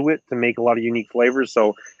go into it to make a lot of unique flavors.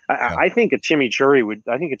 So I think a chimichurri would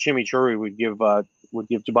give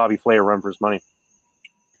Bobby Flay a run for his money.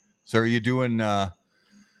 So are you doing?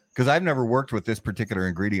 Because I've never worked with this particular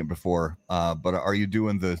ingredient before, but are you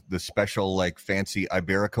doing the special like fancy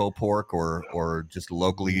Iberico pork or just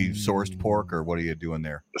locally sourced pork, or what are you doing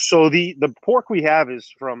there? So the pork we have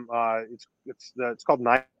is from it's called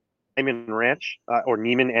Niman Ranch or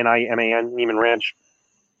Neiman Niman Neiman Ranch,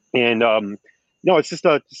 and no, it's just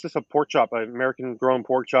a pork chop, an American grown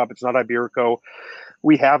pork chop. It's not Iberico.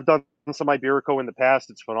 We have done some Iberico in the past.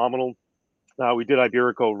 It's phenomenal. We did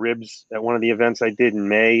Iberico ribs at one of the events I did in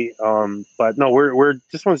May. But no,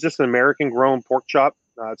 this one's just an American grown pork chop.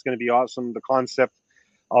 It's going to be awesome. The concept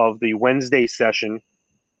of the Wednesday session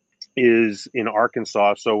is in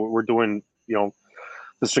Arkansas. So we're doing, the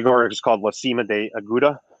cigar is called La Cima de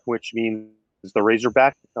Aguda, which means the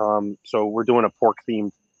Razorback. So we're doing a pork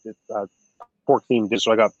themed dish.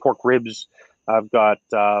 So I got pork ribs. I've got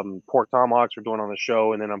pork tomahawks we're doing on the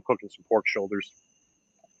show, and then I'm cooking some pork shoulders.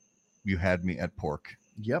 You had me at pork.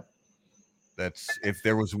 Yep. That's if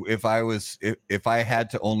I had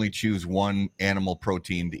to only choose one animal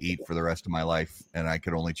protein to eat for the rest of my life, and I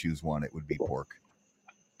could only choose one, it would be pork.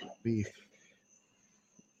 Beef.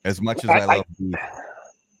 As much as I love beef.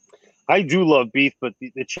 I do love beef, but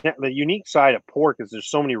the unique side of pork is there's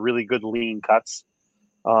so many really good lean cuts.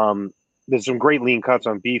 There's some great lean cuts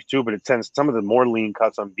on beef too, but some of the more lean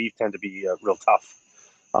cuts on beef tend to be real tough.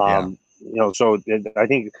 So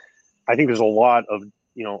I think there's a lot of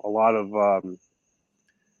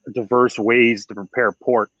diverse ways to prepare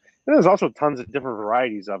pork. And there's also tons of different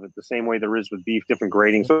varieties of it, the same way there is with beef, different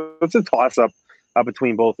gradings. So it's a toss up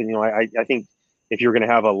between both. And I think if you're going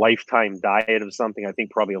to have a lifetime diet of something, I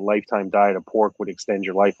think probably a lifetime diet of pork would extend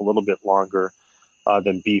your life a little bit longer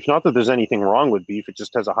than beef. Not that there's anything wrong with beef; it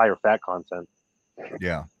just has a higher fat content.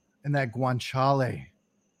 Yeah, and that guanciale.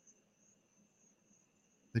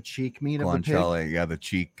 The cheek meat of the pig. Yeah, the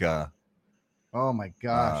cheek. Oh my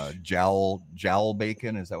gosh. Jowl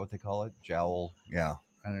bacon, is that what they call it? Jowl, yeah.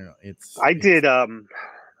 I don't know. I did on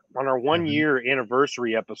our 1 year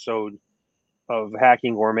anniversary episode of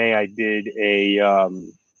Hacking Gourmet, I did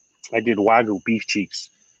Wagyu beef cheeks,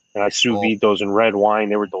 and I sous vide those in red wine.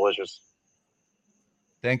 They were delicious.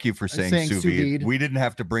 Thank you for saying sous vide. We didn't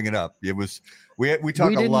have to bring it up. It was we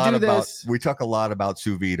talk a lot about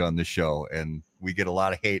sous vide on the show, and we get a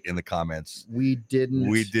lot of hate in the comments. We didn't.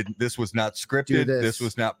 This was not scripted. This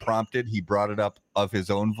was not prompted. He brought it up of his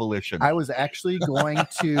own volition. I was actually going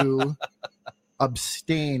to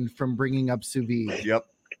abstain from bringing up sous vide. Yep.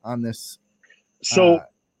 On this. So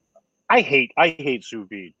I hate sous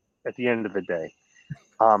vide at the end of the day.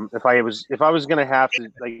 If I was going to have to,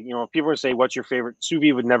 if people were to say, what's your favorite, sous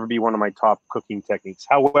vide would never be one of my top cooking techniques.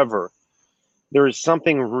 However, there is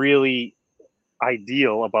something really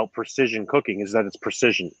ideal about precision cooking is that it's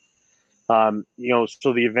precision. So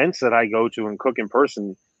the events that I go to and cook in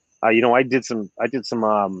person, I did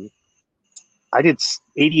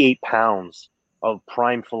 88 pounds of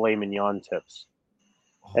prime filet mignon tips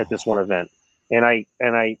at this one event. And I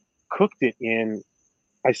cooked it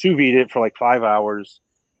I sous vide it for like 5 hours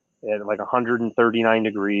at like 139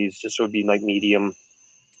 degrees, just so it'd be like medium.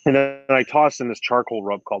 And then I tossed in this charcoal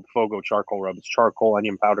rub called Fogo charcoal rub. It's charcoal,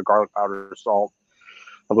 onion powder, garlic powder, salt,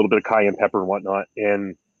 a little bit of cayenne pepper and whatnot.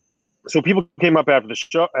 And so people came up after the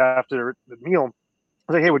show, after the meal.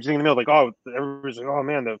 I was like, hey, what'd you think of the meal? Like, everybody's like, oh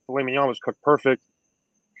man, the filet mignon was cooked perfect.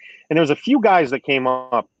 And there was a few guys that came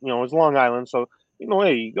up, it was Long Island. So,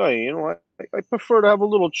 hey, I prefer to have a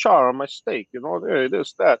little char on my steak,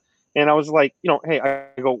 this, that. And I was like, hey, I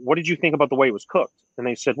go, what did you think about the way it was cooked? And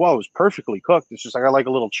they said, well, it was perfectly cooked. It's just like, I like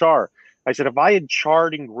a little char. I said, if I had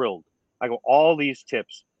charred and grilled, I go, all these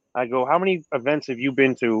tips. I go, how many events have you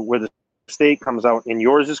been to where the steak comes out and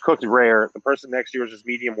yours is cooked rare, the person next to yours is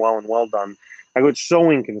medium well and well done? I go, it's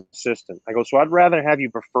so inconsistent. I go, so I'd rather have you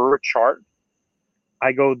prefer a chart.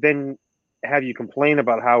 I go, then have you complain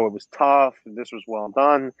about how it was tough and this was well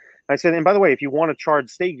done. I said, and by the way, if you want a charred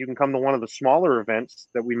steak, you can come to one of the smaller events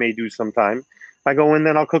that we may do sometime. I go, and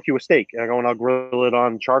then I'll cook you a steak. I go, and I'll grill it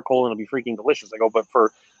on charcoal and it'll be freaking delicious. I go, but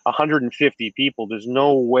for 150 people, there's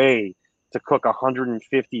no way to cook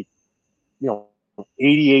 150,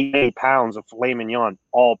 88 pounds of filet mignon,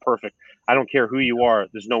 all perfect. I don't care who you are.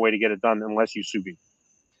 There's no way to get it done unless you sous vide.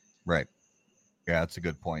 Right. Yeah, that's a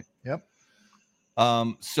good point. Yep.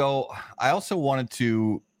 So I also wanted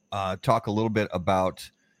to talk a little bit about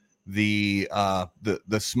the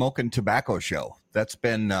Smoke and Tobacco show. That's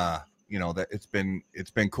been that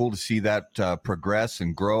it's been cool to see that progress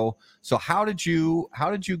and grow. So how did you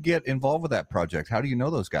get involved with that project? How do you know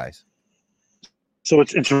those guys? So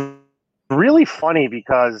it's really funny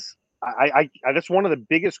because I that's one of the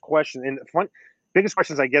biggest questions biggest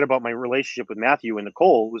questions I get about my relationship with Matthew and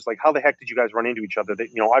Nicole was like, how the heck did you guys run into each other? That,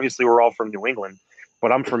 obviously we're all from New England,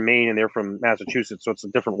 but I'm from Maine and they're from Massachusetts, so it's a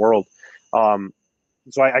different world.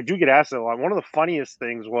 So I do get asked that a lot. One of the funniest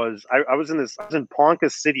things was I was in Ponca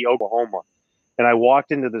City, Oklahoma, and I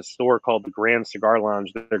walked into this store called the Grand Cigar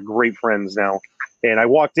Lounge. They're great friends now. And I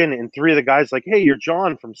walked in and three of the guys like, hey, you're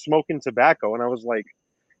John from Smoke and Tobacco. And I was like,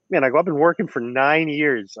 man, I've been working for 9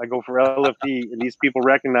 years. I go for LFD and these people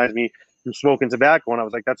recognize me from Smoke and Tobacco. And I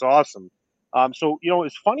was like, that's awesome. So,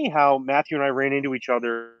 it's funny how Matthew and I ran into each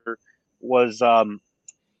other was I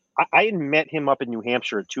had met him up in New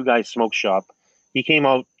Hampshire at Two Guys Smoke Shop. He came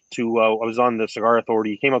out to, I was on the Cigar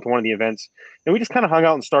Authority. He came out to one of the events and we just kind of hung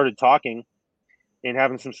out and started talking and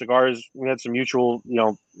having some cigars. We had some mutual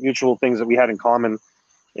things that we had in common.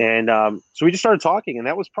 And so we just started talking, and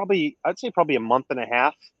that was I'd say probably a month and a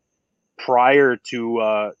half prior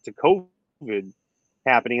to COVID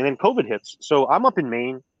happening. And then COVID hits. So I'm up in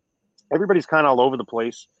Maine. Everybody's kind of all over the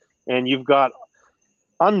place, and you've got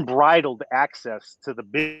unbridled access to the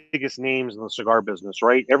biggest names in the cigar business,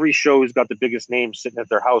 right? Every show's got the biggest names sitting at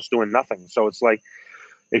their house doing nothing. So it's like,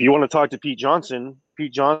 if you want to talk to Pete Johnson's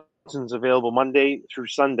available Monday through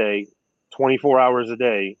Sunday, 24 hours a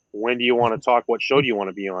day. When do you want to talk? What show do you want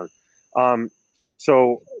to be on?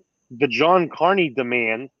 So the John Carney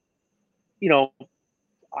demand,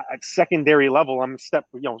 at secondary level, I'm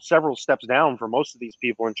several steps down for most of these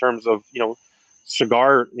people in terms of,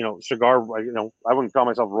 cigar, I wouldn't call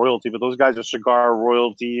myself royalty, but those guys are cigar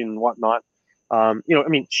royalty and whatnot. You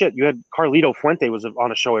had Carlito Fuente was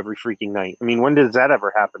on a show every freaking night. I mean, when does that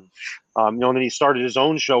ever happen? And then he started his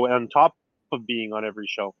own show on top of being on every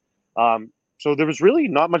show. So there was really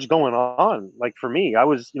not much going on. Like for me,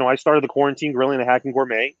 I started the quarantine grilling the Hack and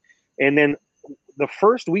Gourmet. And then the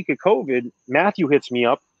first week of COVID, Matthew hits me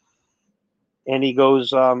up and he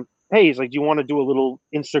goes, hey, he's like, do you want to do a little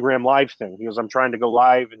Instagram live thing? He goes, I'm trying to go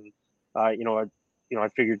live. And, I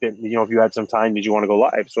figured that, if you had some time, did you want to go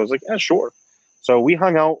live? So I was like, yeah, sure. So we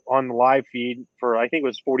hung out on the live feed for, I think it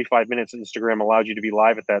was 45 minutes. Instagram allowed you to be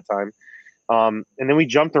live at that time. And then we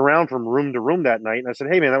jumped around from room to room that night. And I said,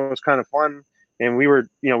 hey, man, that was kind of fun. And we were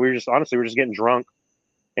just getting drunk.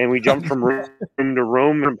 And we jumped from room to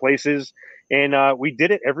room and places. And we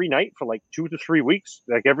did it every night for like 2 to 3 weeks.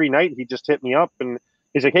 Like every night he just hit me up and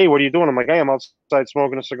he's like, hey, what are you doing? I'm like, hey, I'm outside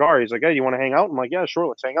smoking a cigar. He's like, hey, you want to hang out? I'm like, yeah, sure,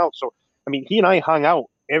 let's hang out. So, he and I hung out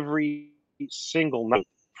every single night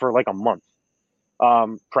for like a month,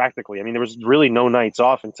 practically. There was really no nights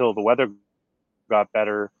off until the weather got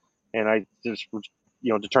better. And I just,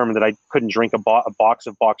 determined that I couldn't drink a box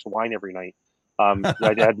of boxed wine every night.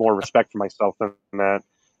 I had more respect for myself than that.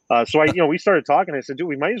 So we started talking. I said, dude,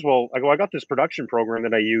 we might as well. I go, I got this production program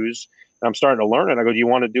that I use, and I'm starting to learn it. I go, do you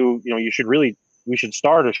want to do? We should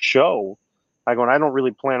start a show. I go, and I don't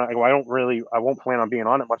really plan. I won't plan on being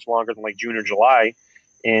on it much longer than like June or July.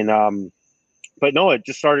 And but no, it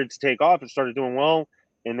just started to take off. It started doing well.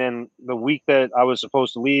 And then the week that I was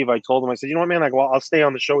supposed to leave, I told him, I said, you know what, man? I go, I'll stay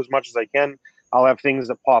on the show as much as I can. I'll have things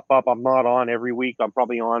that pop up. I'm not on every week. I'm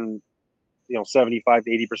probably on, 75 to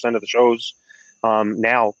 80% of the shows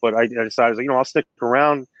now. But I decided, I'll stick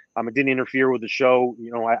around. I didn't interfere with the show.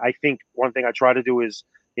 I think one thing I try to do is,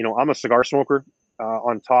 I'm a cigar smoker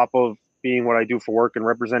on top of being what I do for work and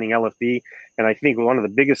representing LFD. And I think one of the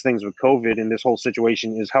biggest things with COVID in this whole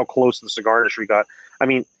situation is how close the cigar industry got.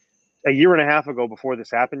 A year and a half ago before this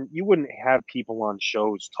happened, you wouldn't have people on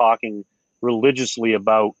shows talking religiously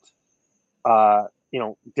about,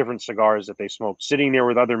 different cigars that they smoke, sitting there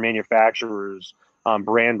with other manufacturers,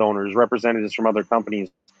 brand owners, representatives from other companies.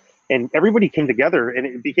 and everybody came together, and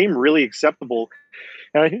it became really acceptable.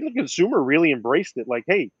 And I think the consumer really embraced it. Like,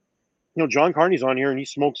 hey, John Carney's on here and he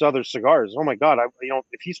smokes other cigars. Oh my God,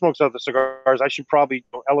 if he smokes other cigars, I should probably,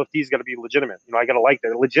 LFD's got to be legitimate. I got to like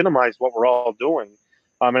that. It legitimized what we're all doing.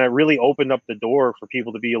 And it really opened up the door for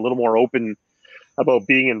people to be a little more open about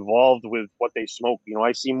being involved with what they smoke.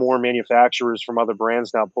 I see more manufacturers from other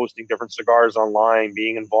brands now posting different cigars online,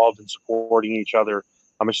 being involved in supporting each other.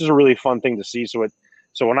 It's just a really fun thing to see.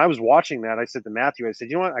 So when I was watching that, I said to Matthew, I said,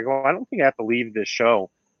 you know what? I don't think I have to leave this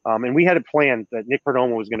show. And we had it planned that Nick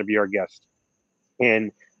Perdomo was going to be our guest.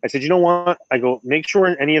 And I said, you know what? I go, make sure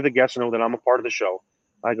any of the guests know that I'm a part of the show.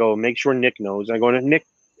 I go, make sure Nick knows. I go, and if Nick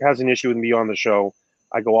has an issue with me on the show,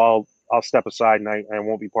 I go, I'll step aside and I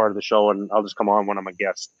won't be part of the show, and I'll just come on when I'm a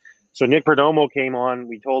guest. So Nick Perdomo came on.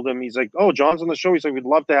 We told him, he's like, oh, John's on the show. He's like, we'd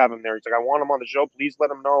love to have him there. He's like, I want him on the show. Please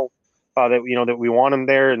let him know that we want him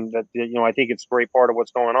there, and that I think it's a great part of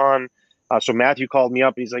what's going on. So Matthew called me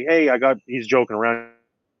up. He's like, hey, he's joking around.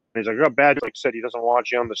 He's like, I got bad. Like said, he doesn't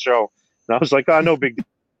want you on the show. And I was like, oh, no big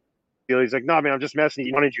deal. He's like, no, man, I'm just messing.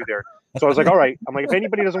 He wanted you there. So I was like, all right. I'm like, if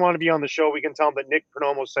anybody doesn't want to be on the show, we can tell him that Nick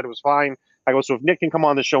Perdomo said it was fine. I go, so if Nick can come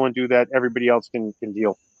on the show and do that, everybody else can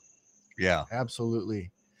deal. Yeah,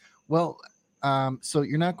 absolutely. Well, so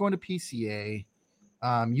you're not going to PCA.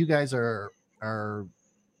 You guys are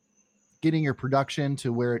getting your production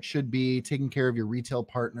to where it should be, taking care of your retail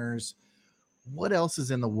partners. What else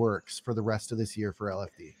is in the works for the rest of this year for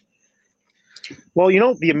LFD? Well,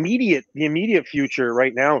 the immediate future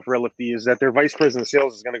right now for LFD is that their vice president of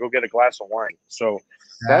sales is going to go get a glass of wine. So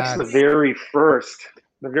that's the very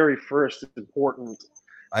first important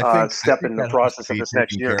step in the process of this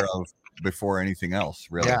next year. Before anything else,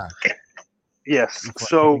 really. Yeah. Yes.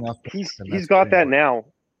 So he's got that now.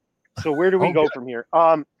 So where do we go from here?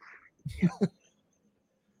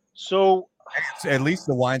 So at least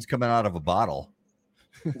the wine's coming out of a bottle.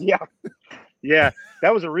 Yeah.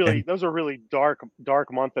 That was a really dark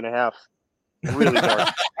month and a half. Really dark.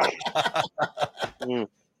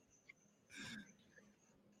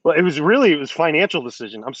 Well, it was financial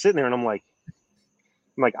decision. I'm sitting there and I'm like,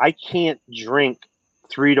 I can't drink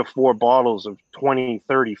 3 to 4 bottles of $20,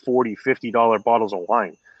 $30, $40, $50 bottles of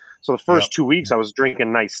wine. So the first 2 weeks I was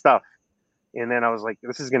drinking nice stuff. And then I was like,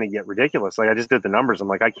 this is going to get ridiculous. Like, I just did the numbers. I'm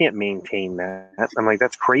like, I can't maintain that. I'm like,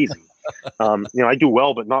 that's crazy. I do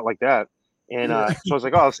well, but not like that. And so I was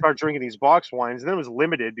like, I'll start drinking these box wines. And then it was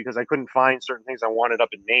limited because I couldn't find certain things I wanted up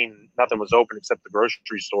in Maine. Nothing was open except the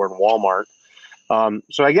grocery store and Walmart.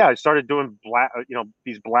 So I started doing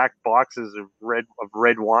these black boxes of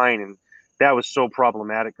red wine. And that was so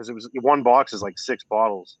problematic because it was one box is like 6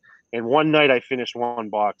 bottles. And one night I finished 1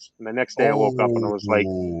 box, and the next day I woke up and I was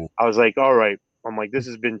like, all right. I'm like, this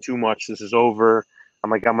has been too much. This is over. I'm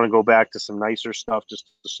like, I'm going to go back to some nicer stuff just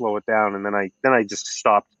to slow it down. And then I just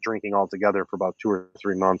stopped drinking altogether for about 2 or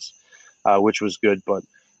 3 months, which was good. But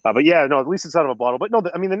yeah, no, at least it's out of a bottle. But no,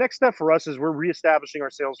 the next step for us is we're reestablishing our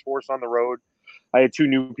sales force on the road. I had 2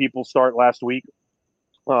 new people start last week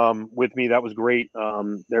with me. That was great.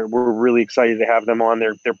 We're really excited to have them on.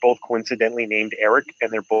 They're both coincidentally named Eric,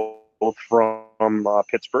 and they're both from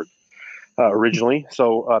Pittsburgh originally.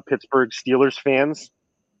 So Pittsburgh Steelers fans.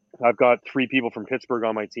 I've got 3 people from Pittsburgh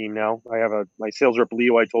on my team now. I have my sales rep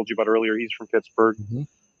Leo I told you about earlier. He's from Pittsburgh. Mm-hmm.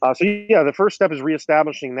 So yeah, the first step is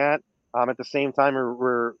reestablishing that. At the same time,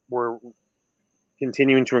 we're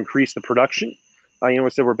continuing to increase the production.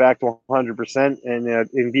 So we're back to 100%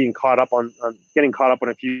 and being caught up on getting caught up on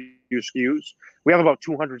a few SKUs. We have about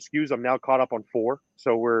 200 SKUs. I'm now caught up on 4.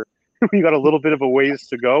 So we got a little bit of a ways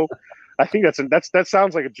to go. I think that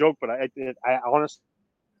sounds like a joke, but I honestly,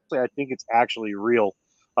 I think it's actually real.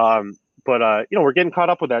 We're getting caught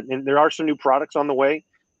up with that, and there are some new products on the way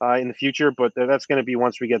in the future, but that's going to be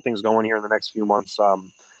once we get things going here in the next few months.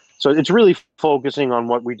 So it's really focusing on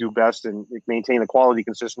what we do best and maintain the quality,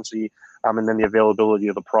 consistency, and then the availability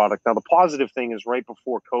of the product. Now, the positive thing is right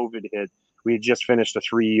before COVID hit, we had just finished a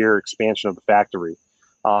 3-year expansion of the factory.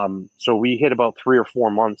 So we hit about 3 or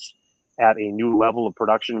 4 months at a new level of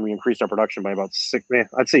production. We increased our production by about 50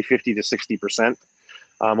 to 60%.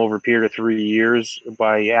 Over a period of 3 years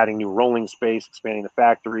by adding new rolling space, expanding the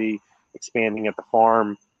factory, expanding at the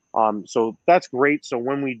farm. So that's great. So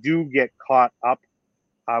when we do get caught up,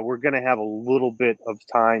 we're going to have a little bit of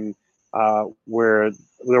time where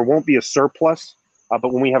there won't be a surplus.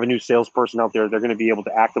 But when we have a new salesperson out there, they're going to be able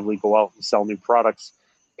to actively go out and sell new products,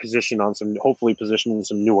 hopefully position in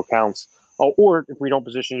some new accounts. Or if we don't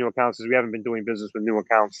position new accounts, because we haven't been doing business with new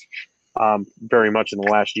accounts very much in the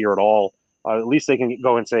last year at all. At least they can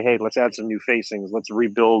go and say, hey, let's add some new facings. Let's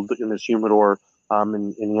rebuild in this humidor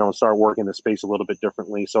and start working the space a little bit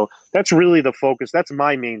differently. So that's really the focus. That's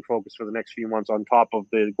my main focus for the next few months, on top of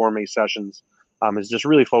the gourmet sessions, is just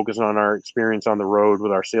really focusing on our experience on the road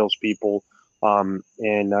with our salespeople.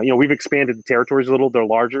 We've expanded the territories a little. They're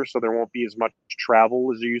larger, so there won't be as much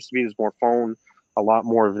travel as there used to be. There's more phone, a lot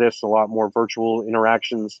more of this, a lot more virtual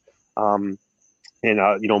interactions,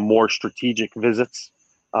 more strategic visits,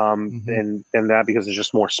 and that, because it's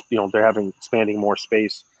just more, they're expanding more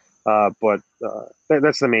space. But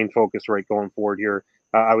that's the main focus right going forward here.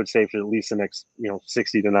 I would say for at least the next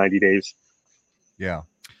 60 to 90 days. Yeah.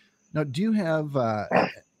 Now, do you have?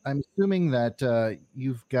 I'm assuming that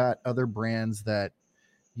you've got other brands that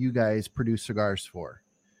you guys produce cigars for,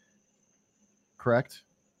 correct?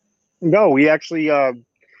 No, we actually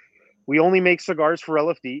we only make cigars for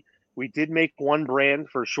LFD. We did make one brand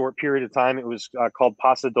for a short period of time. It was called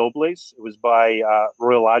Pasodobles. It was by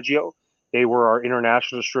Royal Agio. They were our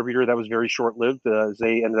international distributor. That was very short-lived.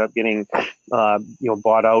 They ended up getting,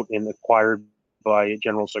 bought out and acquired by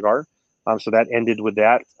General Cigar. So that ended with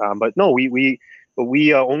that. But no, we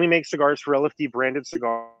only make cigars for LFD branded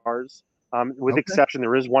cigars. With exception,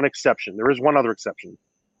 there is one exception. There is one other exception.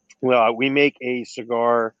 We make a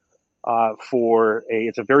cigar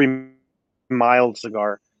it's a very mild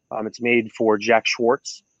cigar. It's made for Jack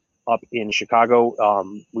Schwartz up in Chicago.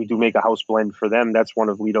 We do make a house blend for them. That's one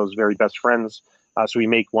of Lito's very best friends. So we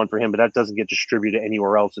make one for him, but that doesn't get distributed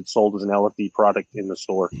anywhere else. It's sold as an LFD product in the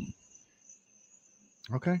store.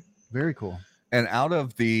 Okay. Very cool. And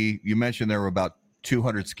you mentioned there were about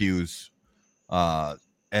 200 SKUs.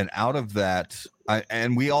 And out of that,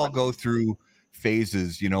 and we all go through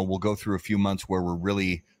phases, we'll go through a few months where we're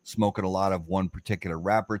really smoking a lot of one particular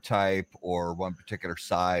wrapper type or one particular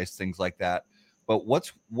size, things like that. But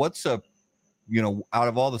what's out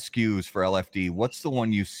of all the SKUs for LFD, what's the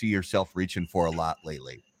one you see yourself reaching for a lot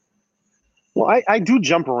lately? Well, I do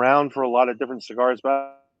jump around for a lot of different cigars,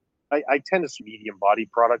 but I tend to see medium body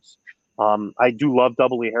products. I do love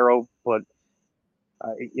Double Ligero, but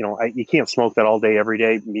you can't smoke that all day, every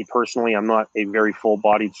day. Me personally, I'm not a very full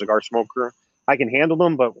bodied cigar smoker. I can handle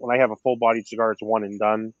them, but when I have a full bodied cigar, it's one and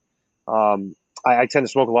done. I tend to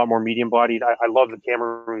smoke a lot more medium bodied. I love the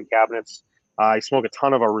Cameroon cabinets. I smoke a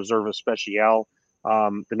ton of our Reserva Special. The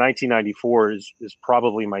 1994 is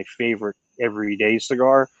probably my favorite everyday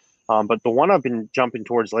cigar. But the one I've been jumping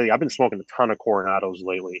towards lately, I've been smoking a ton of Coronados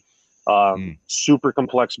lately. Super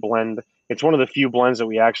complex blend. It's one of the few blends that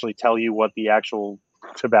we actually tell you what the actual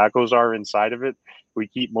tobaccos are inside of it. We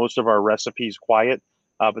keep most of our recipes quiet.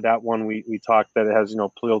 But that one, we talk that it has,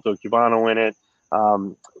 Puerto Cubano in it.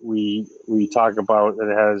 We talk about that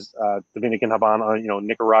it has Dominican Habano,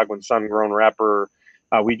 Nicaraguan sun-grown wrapper.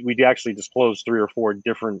 We actually disclose 3 or 4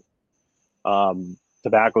 different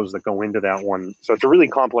tobaccos that go into that one. So it's a really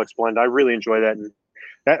complex blend. I really enjoy that. And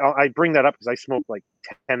I bring that up because I smoked like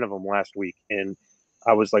 10 of them last week. And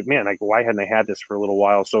I was like, man, why hadn't I had this for a little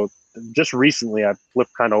while? So just recently, I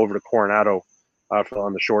flipped kind of over to Coronado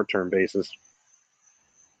on the short-term basis.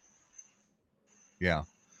 Yeah.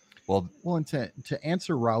 Well, and to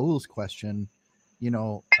answer Raul's question,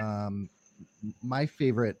 my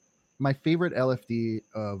favorite LFD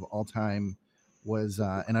of all time was,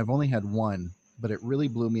 and I've only had one, but it really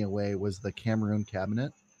blew me away, was the Cameroon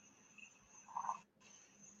cabinet.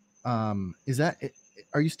 Are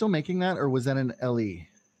you still making that, or was that an LE?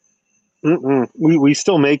 We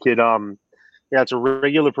still make it. It's a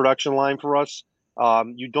regular production line for us.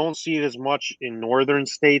 You don't see it as much in northern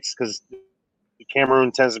states because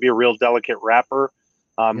Cameroon tends to be a real delicate wrapper.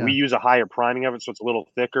 We use a higher priming of it, so it's a little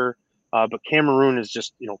thicker. But Cameroon is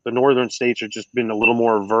just, the northern states have just been a little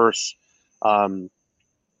more averse to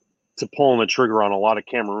pulling the trigger on a lot of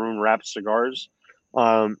Cameroon wrapped cigars.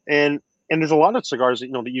 And there's a lot of cigars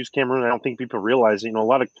that, that use Cameroon. I don't think people realize, a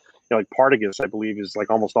lot of, like Partagas, I believe, is like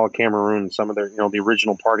almost all Cameroon. Some of their, the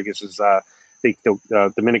original Partagas is the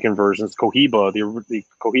Dominican versions, Cohiba, the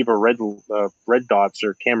Cohiba red dots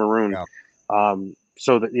are Cameroon. Yeah.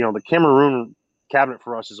 So that, the Cameroon cabinet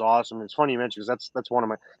for us is awesome. It's funny you mentioned, because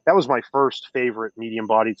that was my first favorite medium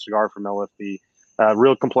bodied cigar from LFD.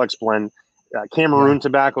 Real complex blend. Cameroon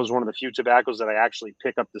tobacco is one of the few tobaccos that I actually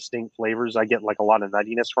pick up distinct flavors. I get like a lot of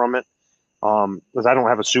nuttiness from it. Because I don't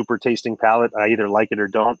have a super tasting palate. I either like it or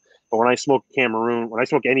don't. But when I smoke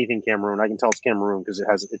anything Cameroon, I can tell it's Cameroon because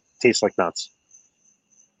it tastes like nuts.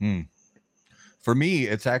 For me,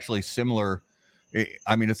 it's actually similar.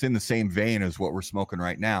 It's in the same vein as what we're smoking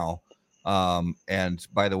right now. And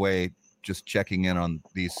by the way, just checking in on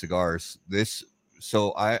these cigars,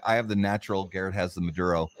 so I have the natural, Garrett has the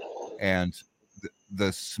Maduro, and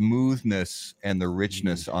the smoothness and the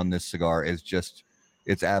richness on this cigar is just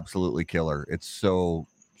it's absolutely killer. It's so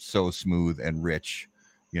smooth and rich,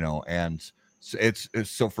 and it's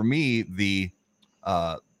so for me the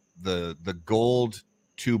gold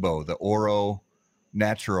tubo, the Oro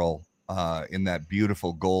natural, in that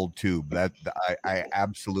beautiful gold tube, that I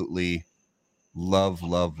absolutely love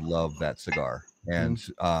that cigar. And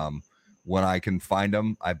when I can find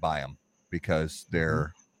them, I buy them because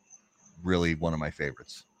they're really one of my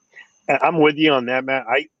favorites. I'm with you on that, Matt.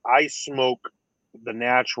 I smoke the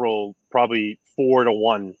natural probably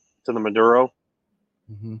 4-1 to the Maduro.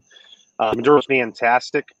 Maduro's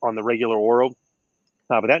fantastic on the regular Oro,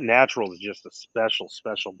 but that natural is just a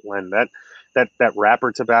special blend. That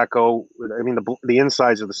wrapper tobacco. I mean, the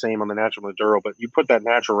insides are the same on the natural Maduro, but you put that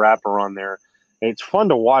natural wrapper on there, and it's fun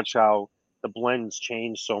to watch how the blends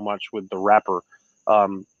change so much with the wrapper.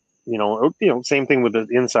 Same thing with the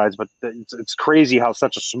insides, but it's crazy how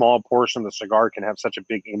such a small portion of the cigar can have such a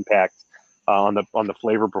big impact on the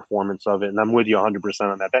flavor performance of it. And I'm with you 100%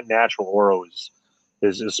 on that. That natural Oro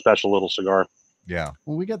is a special little cigar. Yeah.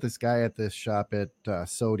 Well, we got this guy at this shop at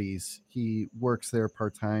Sodi's. He works there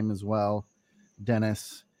part-time as well,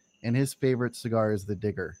 Dennis, and his favorite cigar is the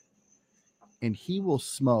Digger. And he will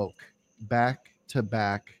smoke back to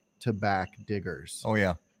back Diggers. Oh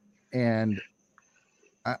yeah. And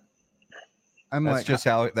that's just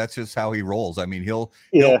how he rolls. I mean, he'll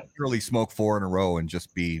really smoke 4 in a row and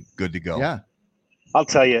just be good to go. Yeah. I'll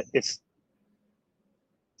tell you, it's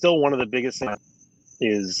still one of the biggest things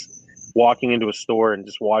is walking into a store and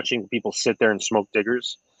just watching people sit there and smoke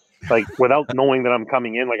Diggers, like without knowing that I'm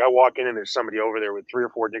coming in. Like I walk in and there's somebody over there with 3 or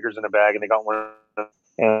 4 Diggers in a bag and they got one,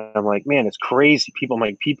 and I'm like, man, it's crazy. People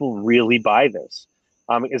really buy this.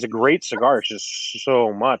 It's a great cigar. It's just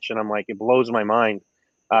so much, and I'm like, it blows my mind.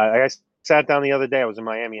 I sat down the other day. I was in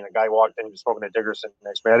Miami and a guy walked in. He was smoking a Digger sitting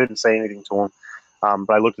next to me. I didn't say anything to him,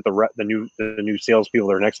 but I looked at the new salespeople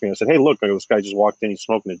that are next to me. And I said, hey, look, this guy just walked in. He's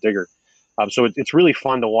smoking a Digger. So it's really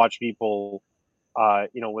fun to watch people,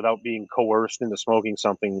 without being coerced into smoking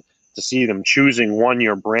something, to see them choosing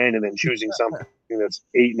your brand and then choosing something that's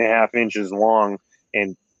 8.5 inches long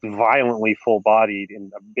and violently full bodied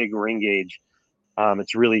and a big ring gauge.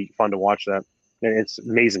 It's really fun to watch that. It's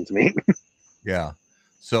amazing to me. Yeah.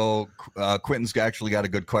 So Quentin's actually got a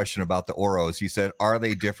good question about the Oros. He said, are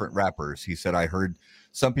they different wrappers? He said, I heard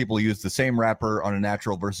some people use the same wrapper on a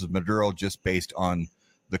natural versus Maduro just based on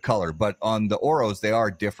the color, but on the Oros, they are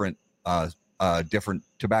different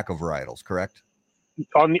tobacco varietals, correct?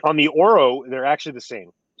 On the Oro, they're actually the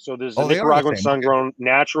same. So there's a Nicaraguan sun-grown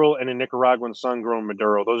natural and a Nicaraguan sun-grown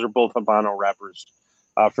Maduro. Those are both Habano wrappers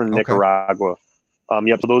from Nicaragua.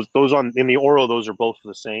 So those in the Oro, those are both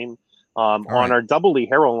the same. On our Double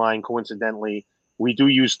Ligero line, coincidentally, we do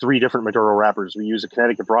use 3 different Maduro wrappers. We use a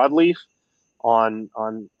Connecticut broadleaf on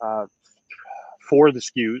 4 of the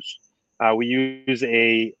SKUs. We use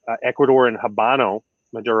a Ecuador and Habano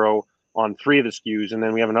Maduro on 3 of the SKUs, and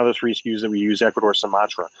then we have another 3 SKUs that we use Ecuador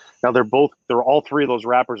Sumatra. Now all 3 of those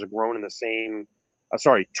wrappers are grown in the same.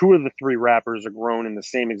 2 of the 3 wrappers are grown in the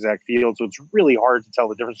same exact field, so it's really hard to tell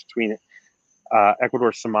the difference between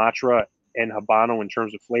Ecuador Sumatra and Habano in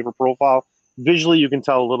terms of flavor profile. Visually, you can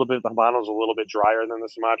tell a little bit. The Habano is a little bit drier than the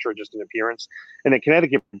Sumatra, just in appearance, and the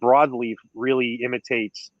Connecticut broadleaf really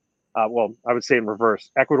imitates. I would say in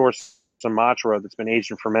reverse. Ecuador Sumatra that's been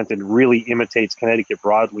aged and fermented really imitates Connecticut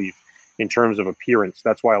broadleaf in terms of appearance.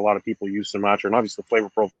 That's why a lot of people use Sumatra, and obviously the flavor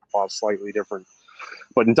profile is slightly different.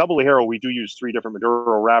 But in Double Ligero, we do use 3 different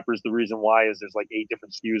Maduro wrappers. The reason why is there's like 8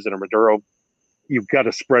 different SKUs in a Maduro. You've got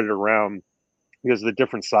to spread it around because of the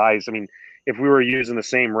different size. I mean, if we were using the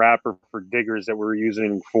same wrapper for Diggers that we were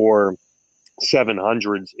using for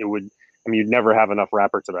 700s, you'd never have enough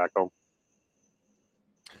wrapper tobacco.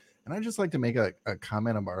 And I'd just like to make a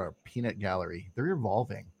comment about our peanut gallery. They're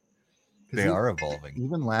evolving. They are evolving.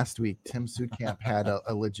 Even last week, Tim Sudkamp had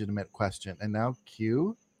a legitimate question, and now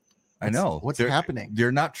Q. I know what's happening.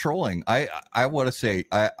 They're not trolling. I want to say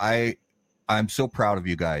I'm so proud of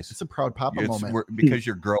you guys. It's a proud papa moment because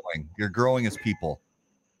you're growing. You're growing as people,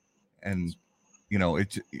 and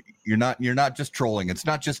you're not just trolling. It's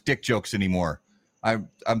not just dick jokes anymore.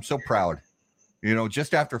 I'm so proud.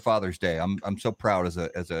 Just after Father's Day, I'm so proud as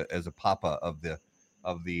a papa of the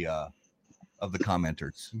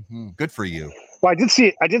commenters. Mm-hmm. Good for you. Well, I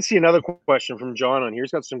did see another question from John on here.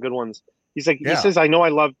 He's got some good ones. He says, I know I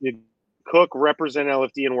love to cook, represent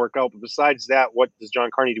LFD, and work out, but besides that, what does John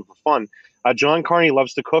Carney do for fun? John Carney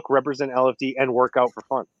loves to cook, represent LFD, and work out for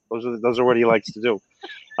fun. Those are what he likes to do.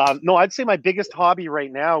 No, I'd say my biggest hobby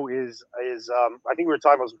right now is I think we were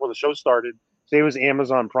talking about this before the show started. Today was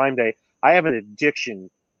Amazon Prime Day. I have an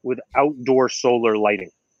addiction with outdoor solar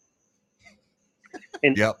lighting.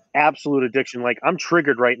 And absolute addiction. Like, I'm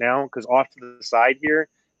triggered right now because off to the side here,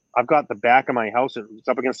 I've got the back of my house. It's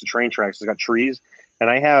up against the train tracks. It's got trees, and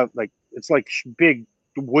I have it's like big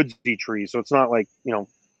woodsy trees. So it's not like,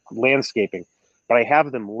 landscaping, but I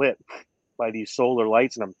have them lit by these solar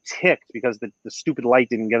lights, and I'm ticked because the stupid light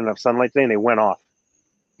didn't get enough sunlight today and they went off.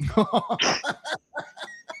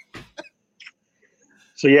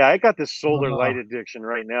 So yeah, I got this solar light addiction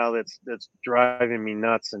right now that's driving me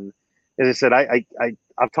nuts. And as I said,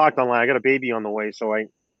 I've talked online. I got a baby on the way, so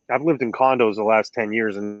I've lived in condos the last 10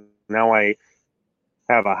 years, and now I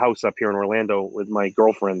have a house up here in Orlando with my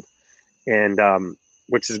girlfriend, and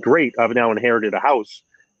which is great. I've now inherited a house,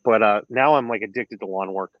 but now I'm like addicted to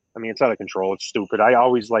lawn work. I mean, it's out of control. It's stupid. I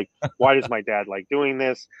always why does my dad like doing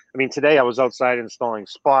this? I mean, today I was outside installing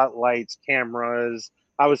spotlights, cameras.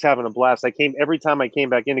 I was having a blast. Every time I came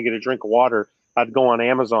back in to get a drink of water, I'd go on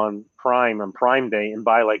Amazon Prime on Prime Day and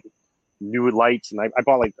buy new lights, and I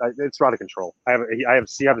bought it's out of control. I have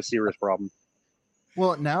a serious problem.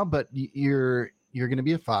 Well, now, but you're going to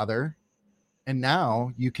be a father, and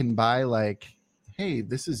now you can buy hey,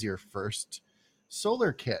 this is your first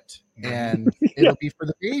solar kit, and it'll be for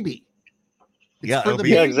the baby.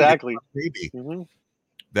 Exactly. Baby. Mm-hmm.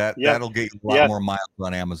 That'll get you a lot more miles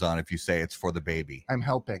on Amazon if you say it's for the baby. I'm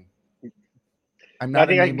helping. I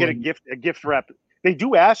think I can get a gift wrap. They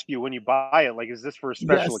do ask you when you buy it, is this for a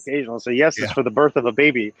special occasion? I'll say, yes, it's for the birth of a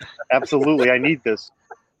baby. Absolutely. I need this.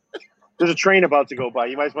 There's a train about to go by.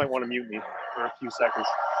 You might want to mute me for a few seconds.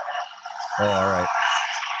 Oh, all right.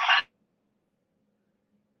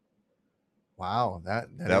 Wow.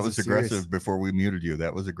 That was aggressive before we muted you.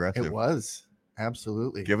 That was aggressive. It was.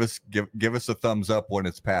 Absolutely. Give us a thumbs up when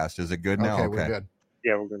it's passed. Is it good now? Okay, we're good.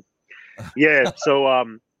 Yeah, we're good. Yeah.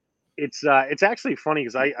 So, it's actually funny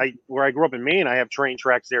because I where I grew up in Maine, I have train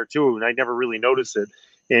tracks there too, and I never really noticed it.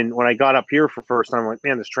 And when I got up here for the first time, I'm like,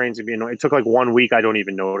 man, this train's gonna be annoying. It took 1 week. I don't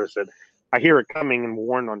even notice it. I hear it coming and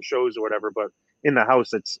warned on shows or whatever, but in the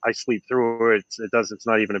house, I sleep through it. It's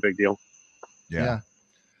not even a big deal. Yeah.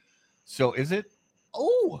 So is it?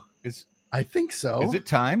 Oh, I think so. Is it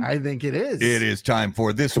time? I think it is. It is time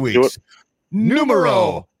for this week's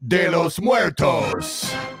Numero de los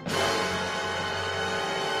Muertos.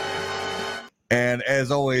 And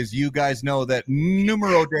as always, you guys know that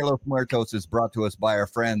Numero de los Muertos is brought to us by our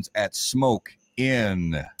friends at Smoke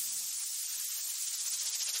Inn.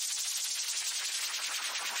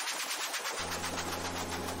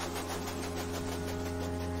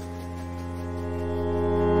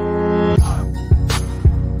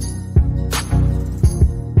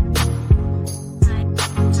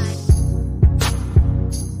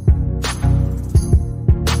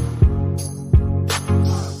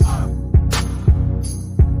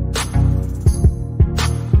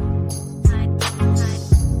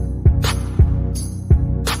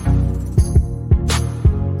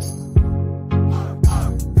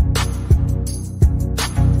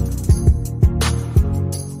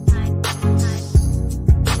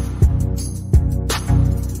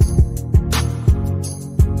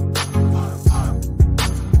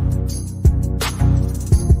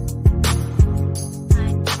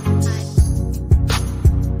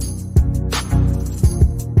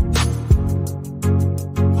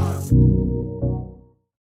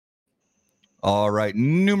 All right,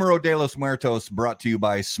 Numero de los Muertos brought to you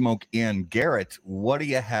by Smoke Inn. Garrett, what do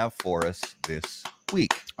you have for us this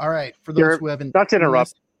week? All right, for those who haven't... Not to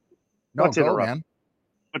interrupt. Not to interrupt. Man.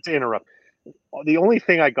 Not to interrupt. The only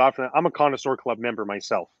thing I got from that, I'm a Connoisseur Club member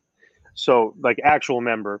myself. So, actual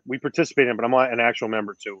member. We participate in it, but I'm an actual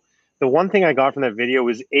member too. The one thing I got from that video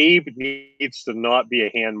is Abe needs to not be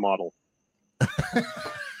a hand model.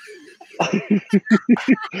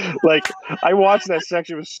 I watched that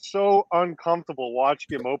section. It was so uncomfortable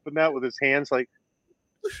watching him open that with his hands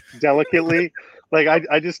delicately.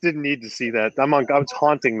 I just didn't need to see that. It's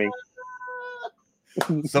haunting me.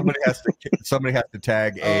 Somebody has to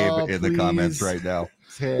tag Abe in the comments right now.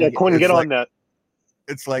 Quinn, get on that.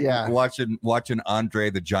 It's like watching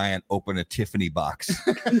Andre the Giant open a Tiffany box.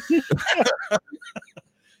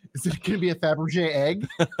 Is it going to be a Fabergé egg?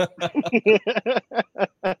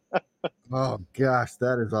 Oh, gosh,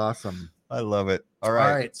 that is awesome. I love it. All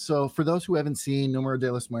right. So for those who haven't seen Numero de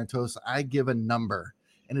los Muertos, I give a number,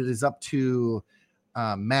 and it is up to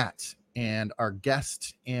Matt and our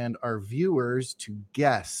guest and our viewers to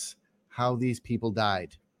guess how these people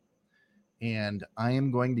died. And I am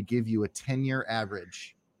going to give you a 10-year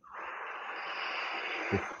average.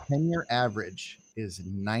 The 10-year average is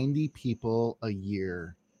 90 people a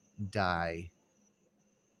year die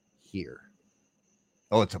here.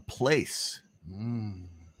 Oh, it's a place.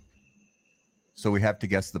 So we have to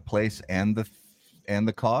guess the place and the and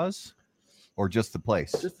the cause, or just the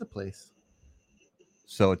place? Just the place.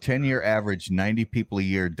 So a 10-year average, 90 people a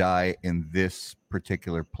year die in this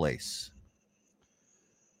particular place.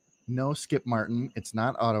 No, Skip Martin. It's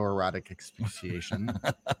not autoerotic asphyxiation.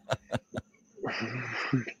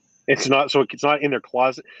 It's not. So it's not in their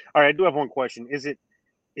closet. All right. I do have one question. Is it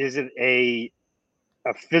a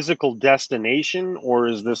physical destination, or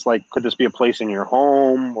is this like, could this be a place in your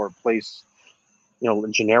home or a place, a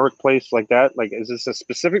generic place like that? Like, is this a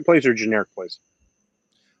specific place or generic place?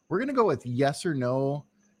 We're going to go with yes or no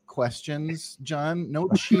questions, John. No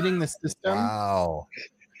cheating the system. Wow.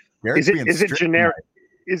 Is it generic?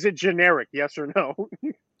 Is it generic? Yes or no?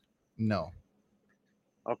 No.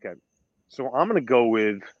 Okay. So I'm going to go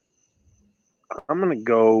with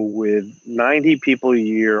 90 people a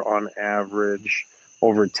year on average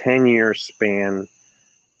over a 10-year span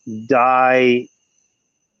die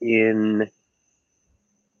in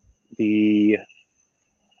the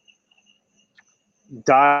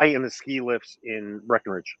ski lifts in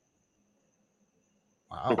Breckenridge,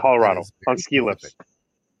 Wow. in Colorado, on ski lifts.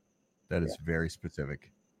 That is very specific.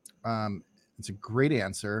 It's a great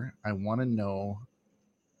answer. I want to know.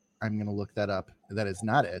 I'm going to look that up. That is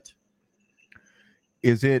not it.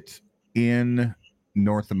 Is it in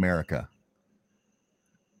North America?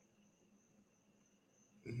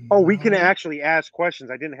 Oh, we can actually ask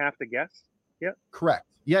questions. I didn't have to guess. Yeah. Correct.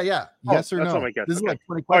 Yeah. Yes or that's no. not my guess. This is Okay. like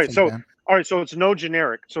 20 questions, All right, man. All right, so it's no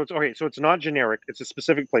generic. So it's okay. So it's not generic. It's a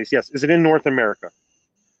specific place. Yes. Is it in North America?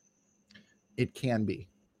 It can be.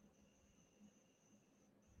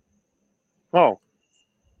 Oh,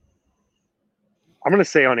 I'm going to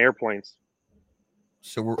say on airplanes.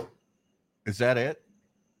 So is that it?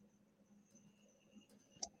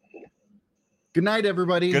 Good night,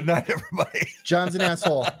 everybody. Good night, everybody. John's an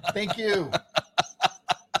asshole. Thank you.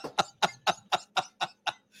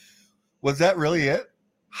 Was that really it?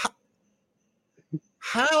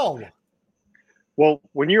 How? Well,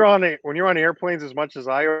 when you're on airplanes as much as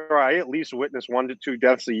I at least witness 1 to 2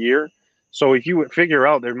 deaths a year. So if you figure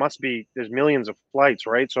out there's millions of flights,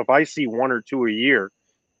 right? So if I see 1 or 2 a year,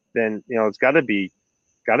 then it's got to be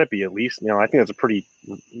at least, I think that's a pretty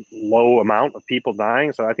low amount of people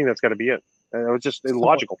dying. So I think that's got to be it. It was just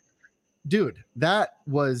illogical. Dude, that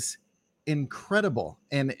was incredible.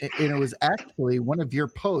 And it was actually one of your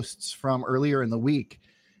posts from earlier in the week,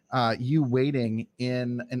 you waiting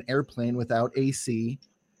in an airplane without AC.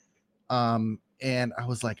 And I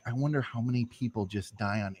was like, I wonder how many people just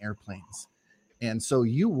die on airplanes. And so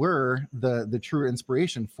you were the true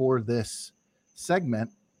inspiration for this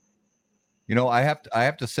segment. I have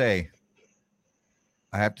to say,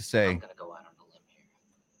 I'm gonna go out on a limb here.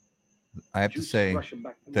 I have to say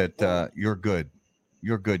that you're good.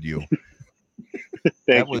 You're good, you.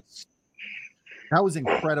 Thank you. That was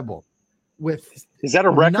incredible. Is that a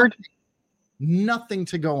record? Nothing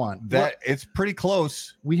to go on. That it's pretty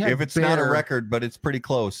close. We had if it's not a record, but it's pretty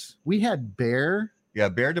close. We had Bear. Yeah,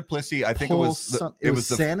 Bear Duplessis. I think it was the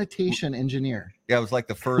sanitation engineer. Yeah, it was like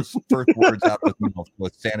the first words out of his mouth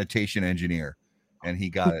was sanitation engineer, and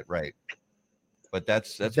he got it right. But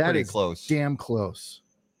that's pretty close. Damn close.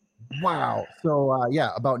 Wow. So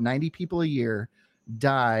about 90 people a year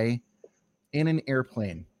die in an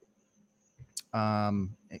airplane. In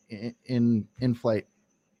flight.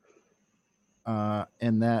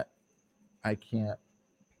 And that I can't.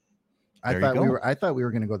 I thought we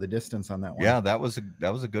were going to go the distance on that one. Yeah, that was a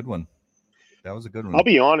good one. That was a good one. I'll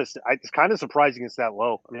be honest. It's kind of surprising it's that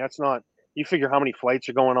low. I mean, that's not. You figure how many flights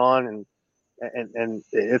are going on, and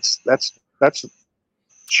that's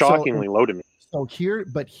shockingly low to me. So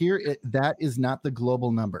that is not the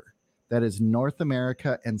global number. That is North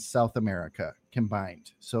America and South America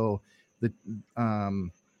combined. So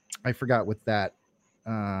I forgot what that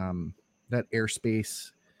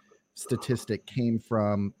airspace statistic came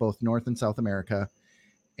from both North and South America,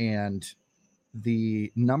 and the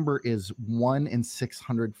number is 1 in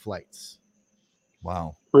 600 flights.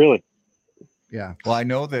 Wow. Really? Yeah. Well, I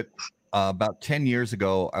know that about 10 years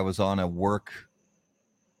ago, I was on a work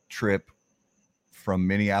trip from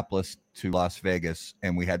Minneapolis to Las Vegas,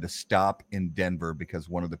 and we had to stop in Denver because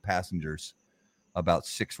one of the passengers about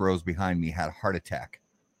 6 rows behind me had a heart attack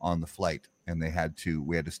on the flight, and we had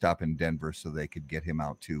to stop in Denver so they could get him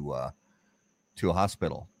out to a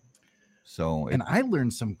hospital. So and I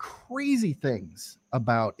learned some crazy things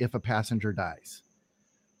about if a passenger dies.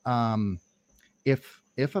 If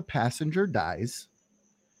a passenger dies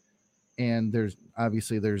and there's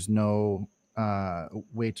no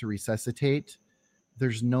way to resuscitate,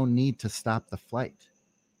 there's no need to stop the flight.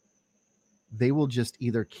 They will just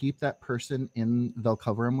either keep that person they'll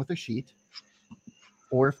cover him with a sheet,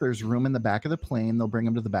 or if there's room in the back of the plane, they'll bring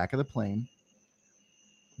them to the back of the plane.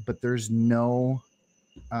 But there's no,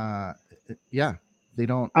 they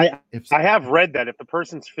don't. I have read that if the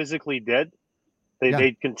person's physically dead,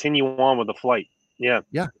 they continue on with the flight. Yeah.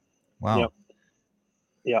 Wow.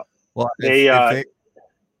 Yeah. Well, They,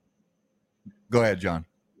 go ahead, John.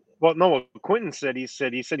 Well, no, what Quentin said, he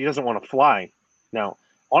said he doesn't want to fly. Now,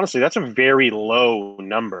 honestly, that's a very low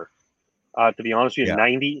number. To be honest with you,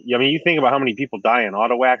 90. I mean, you think about how many people die in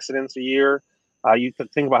auto accidents a year. You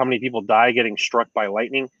think about how many people die getting struck by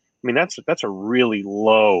lightning. I mean, that's a really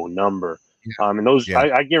low number. And those,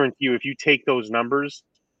 I guarantee you, if you take those numbers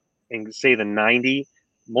and say the 90,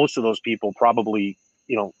 most of those people probably,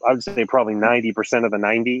 I would say probably 90% of the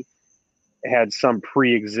 90 had some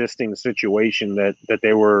pre-existing situation that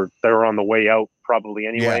they were on the way out probably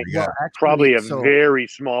anyway. Yeah. Well, actually, probably a very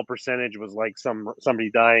small percentage was like somebody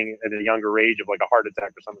dying at a younger age of like a heart attack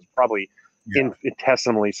or something. It's probably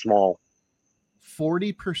infinitesimally small.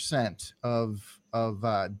 40%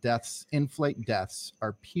 of deaths, in-flight deaths,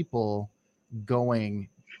 are people going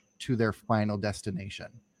to their final destination,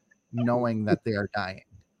 knowing that they are dying.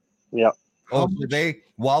 Yeah. Oh, so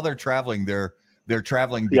while they're traveling, they're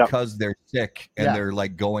traveling because they're sick and they're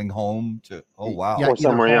like going home to. Oh wow. Or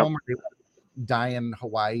somewhere home, or die in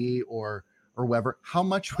Hawaii or wherever. How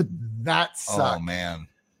much would that suck? Oh man.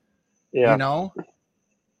 Yeah.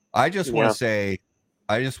 I just want to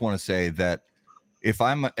say that if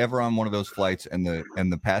I'm ever on one of those flights and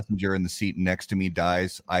the passenger in the seat next to me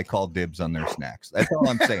dies, I call dibs on their snacks. That's all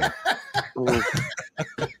I'm saying.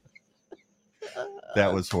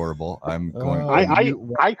 That was horrible. I'm going.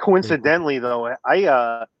 I coincidentally though,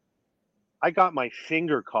 I got my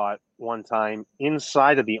finger caught one time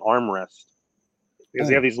inside of the armrest because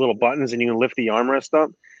they have these little buttons and you can lift the armrest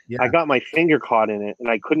up. Yeah. I got my finger caught in it and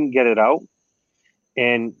I couldn't get it out.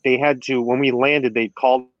 And they had to, when we landed, they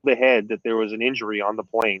called ahead that there was an injury on the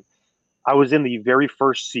plane. I was in the very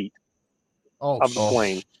first seat of the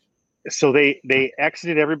plane. So they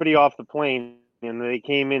exited everybody off the plane and they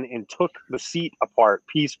came in and took the seat apart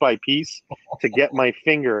piece by piece to get my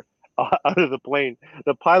finger out of the plane.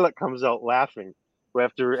 The pilot comes out laughing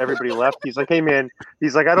after everybody left. He's like, "Hey man,"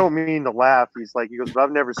 he's like, "I don't mean to laugh." He goes, "But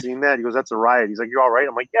I've never seen that." He goes, "That's a riot." He's like, "You're all right?"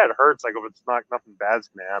 I'm like, "Yeah, it hurts." I go, "But it's not, nothing bad's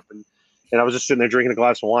gonna happen." And I was just sitting there drinking a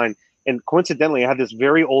glass of wine. And coincidentally, I had this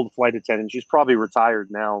very old flight attendant. She's probably retired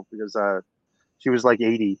now because she was like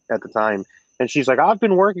 80 at the time. And she's like, "I've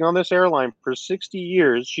been working on this airline for 60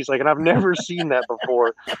 years. She's like, and I've never seen that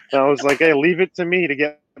before. And I was like, "Hey, leave it to me to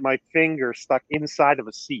get my finger stuck inside of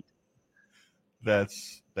a seat."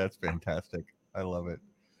 That's fantastic. I love it.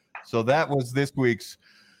 So that was this week's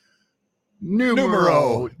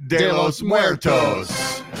Numero de los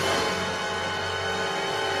Muertos.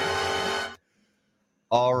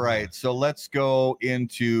 All right, so let's go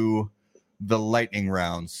into the lightning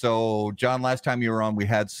round. So, John, last time you were on, we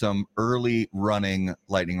had some early running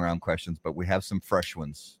lightning round questions, but we have some fresh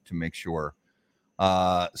ones to make sure.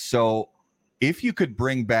 So, if you could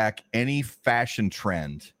bring back any fashion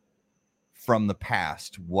trend from the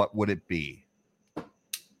past, what would it be?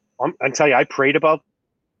 I tell you, I prayed about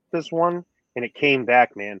this one, and it came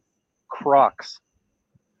back, man. Crocs.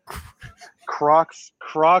 Crocs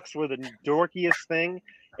were the dorkiest thing.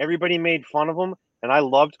 Everybody made fun of them, and I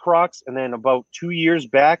loved Crocs. And then about 2 years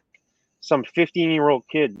back, some 15-year-old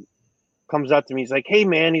kid comes up to me. He's like, "Hey,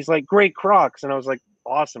 man," he's like, "Great Crocs." And I was like,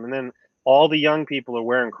 awesome. And then all the young people are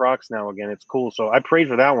wearing Crocs now again. It's cool. So I prayed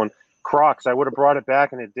for that one. Crocs. I would have brought it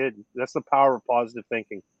back, and it did. That's the power of positive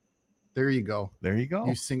thinking. There you go.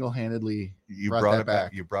 You single-handedly brought it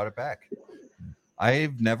back. You brought it back.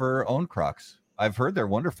 I've never owned Crocs. I've heard they're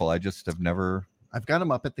wonderful. I just have never. I've got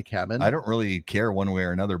them up at the cabin. I don't really care one way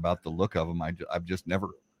or another about the look of them. I've just never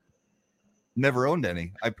owned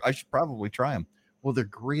any. I should probably try them. Well, they're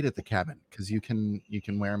great at the cabin because you can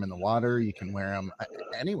wear them in the water. You can wear them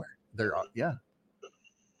anywhere. They're All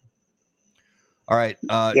right.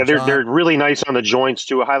 They're really nice on the joints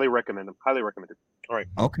too. I highly recommend them. Highly recommended. All right.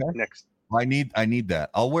 Okay. Next. I need that.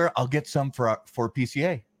 I'll get some for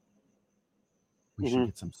PCA. We should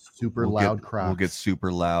get some super loud Crocs. We'll get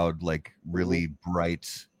super loud, like really bright,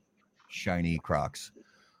 shiny Crocs.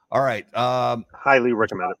 All right. Highly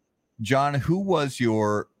recommend it. John, who was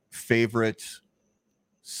your favorite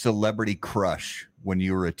celebrity crush when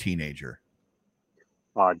you were a teenager?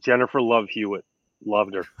 Jennifer Love Hewitt.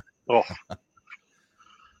 Loved her. Oh,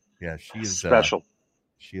 yeah, she is special.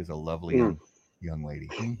 She is a lovely young lady.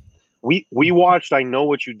 We watched I Know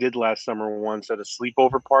What You Did Last Summer once at a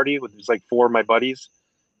sleepover party with like 4 of my buddies,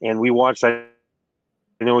 and we watched I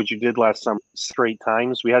Know What You Did Last Summer straight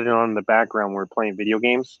times. We had it on in the background. We were playing video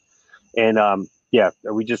games, and yeah,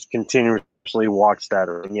 we just continuously watch that.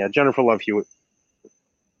 And yeah, Jennifer Love Hewitt.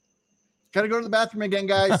 Gotta go to the bathroom again,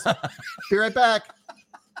 guys. Be right back.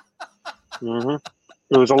 Mm-hmm.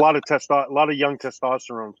 There was a lot of young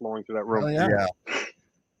testosterone flowing through that room. Oh, yeah.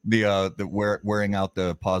 The wearing out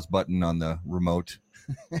the pause button on the remote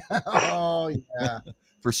Oh, yeah.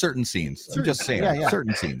 for certain scenes. I'm just saying, yeah.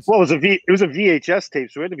 certain scenes. Well, it was a VHS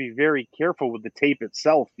tape, so we had to be very careful with the tape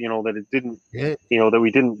itself. That it didn't, that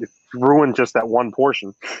we didn't ruin just that one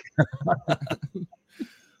portion.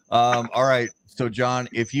 All right. So, John,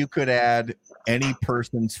 if you could add any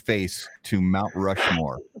person's face to Mount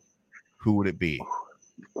Rushmore, who would it be?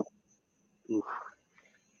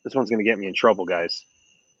 This one's going to get me in trouble, guys.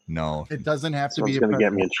 No, it doesn't have to be. It's going to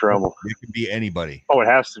get me in trouble. It could be anybody. Oh, it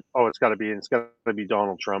has to. Oh, it's got to be. It's got to be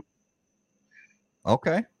Donald Trump.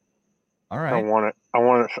 Okay. All right. I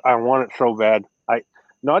want it so bad.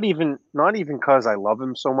 Not even because I love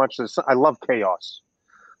him so much. I love chaos.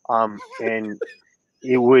 And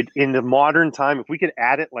it would, in the modern time, if we could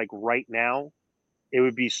add it like right now, it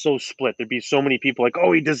would be so split. There'd be so many people like,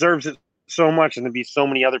 oh, he deserves it so much, and there'd be so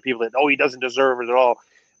many other people that, oh, he doesn't deserve it at all.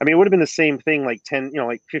 I mean, it would have been the same thing like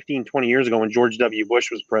 15, 20 years ago when George W. Bush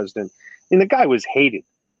was president. And the guy was hated.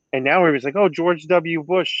 And now everybody's like, oh, George W.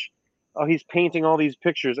 Bush, oh, he's painting all these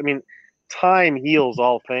pictures. I mean, time heals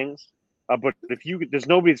all things. But there's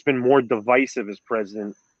nobody that's been more divisive as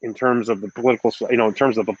president in terms of the political, in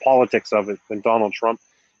terms of the politics of it than Donald Trump.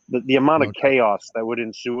 The amount of chaos that would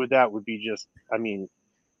ensue with that would be just,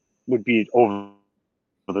 would be over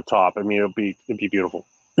the top. I mean, it'd be beautiful.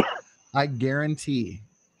 I guarantee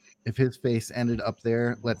if his face ended up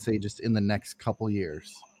there, let's say just in the next couple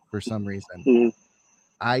years for some reason,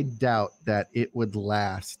 I doubt that it would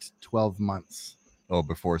last 12 months. Oh,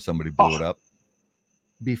 before somebody blew it up?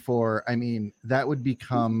 Before, that would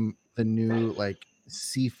become the new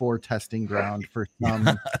C4 testing ground for some.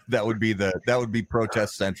 that would be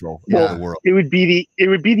protest central in the world. It would be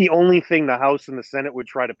the only thing the House and the Senate would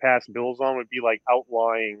try to pass bills on, would be like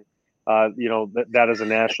outlawing that as a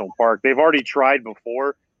national park. They've already tried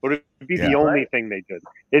before, but it would be the only thing they did.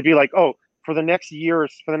 It'd be like, oh, for the next 10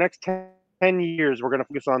 years, we're going to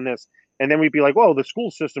focus on this. And then we'd be like, whoa, the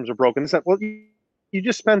school systems are broken. Well, you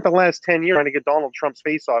just spent the last 10 years trying to get Donald Trump's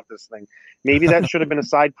face off this thing. Maybe that should have been a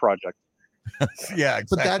side project. Yeah,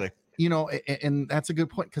 exactly. But that, and that's a good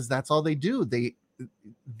point, because that's all they do.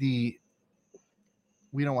 We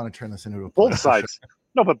don't want to turn this into a both sides.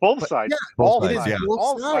 No, but both sides. Yeah, all sides. sides. Yeah.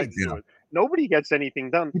 All sides do it. Nobody gets anything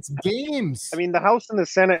done. It's games. I mean, the House and the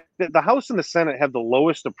Senate have the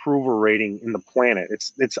lowest approval rating in the planet.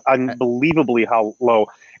 It's unbelievably how low,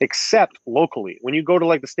 except locally. When you go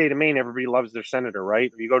to the state of Maine, everybody loves their senator, right?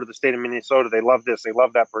 If you go to the state of Minnesota, they love this, they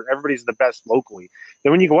love that. Everybody's the best locally.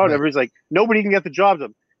 Then when you go out, everybody's like, nobody can get the job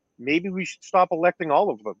done. Maybe we should stop electing all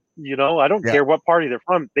of them. I don't care what party they're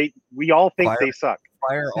from. We all think they suck.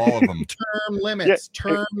 Fire all of them. Term limits.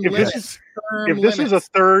 If this is a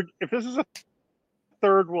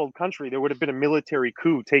third world country, there would have been a military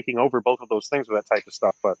coup taking over both of those things with that type of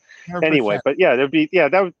stuff. But 100%. Anyway,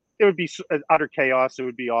 it would be utter chaos. It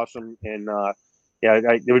would be awesome, and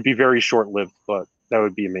it would be very short lived, but that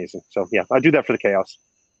would be amazing. So yeah, I'd do that for the chaos.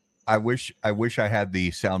 I wish I had the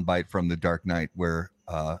soundbite from The Dark Knight where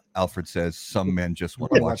Alfred says, "Some men just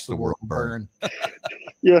want to watch the world burn."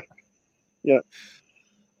 Yeah.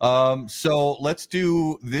 So let's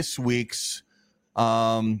do this week's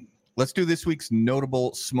notable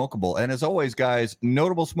smokable. And as always, guys,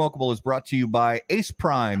 notable smokable is brought to you by Ace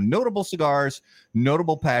Prime. Notable cigars,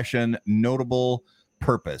 notable passion, notable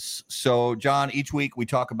purpose. So, John, each week we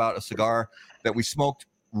talk about a cigar that we smoked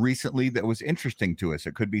recently that was interesting to us.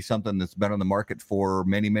 It could be something that's been on the market for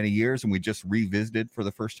many, many years and we just revisited for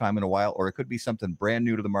the first time in a while, or it could be something brand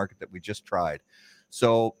new to the market that we just tried.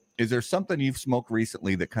 So is there something you've smoked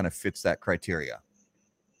recently that kind of fits that criteria,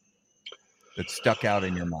 that stuck out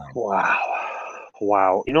in your mind?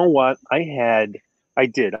 Wow. You know what? I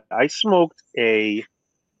smoked a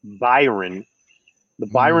Byron, the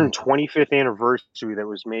Byron 25th anniversary that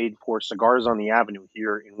was made for Cigars on the Avenue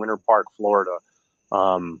here in Winter Park, Florida.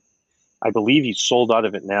 I believe he's sold out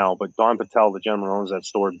of it now, but Don Patel, the gentleman who owns that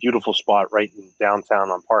store, beautiful spot right in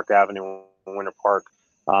downtown on Park Avenue in Winter Park.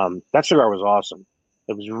 That cigar was awesome.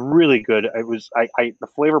 It was really good. It was the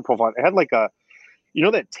flavor profile. It had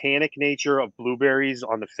that tannic nature of blueberries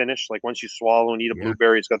on the finish. Like once you swallow and eat a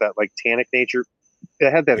blueberry, it's got that tannic nature.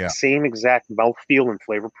 It had that same exact mouthfeel and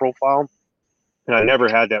flavor profile. And I never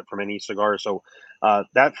had that from any cigar. So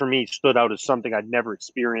that for me stood out as something I'd never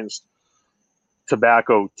experienced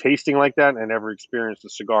tobacco tasting like that. And I never experienced a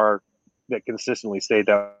cigar that consistently stayed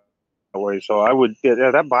that way. So I would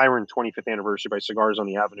that Byron 25th anniversary by Cigars on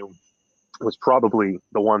the Avenue was probably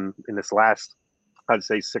the one in this last, I'd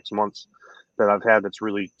say, 6 months that I've had that's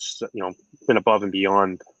really, been above and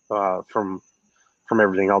beyond from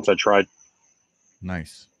everything else I tried.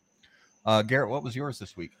 Nice. Garrett, what was yours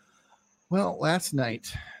this week? Well, last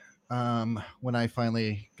night, when I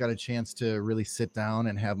finally got a chance to really sit down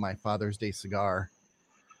and have my Father's Day cigar,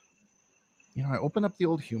 I opened up the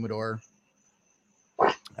old humidor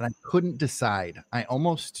and I couldn't decide. I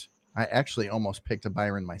actually almost picked a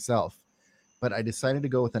Byron myself, but I decided to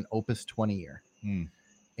go with an Opus 20 year.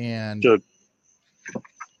 And Good.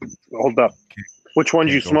 Hold up. Which one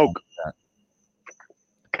did you smoke?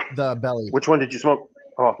 The belly. Which one did you smoke?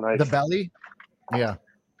 Oh, nice. The belly? Yeah.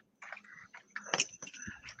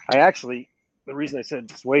 The reason I said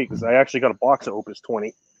just wait is I actually got a box of Opus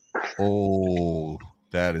 20. Oh,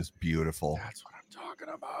 that is beautiful. That's what I'm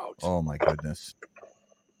talking about. Oh my goodness.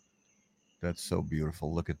 That's so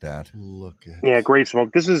beautiful. Look at that. Yeah, great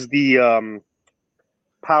smoke. This is the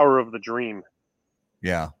Power of the Dream.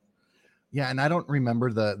 Yeah. Yeah, and I don't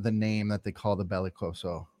remember the name that they call the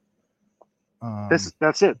Bellicoso.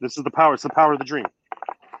 That's it. This is the power. It's the Power of the Dream.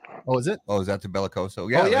 Oh, is it? Oh, is that the Bellicoso?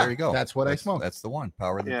 Yeah, there you go. That's what I smoked. That's the one.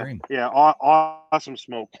 Power of the Dream. Yeah, awesome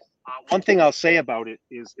smoke. One thing I'll say about it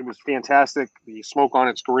is it was fantastic. The smoke on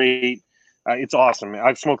it's great. It's awesome.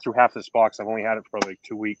 I've smoked through half this box. I've only had it for like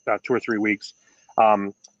 2 or 3 weeks.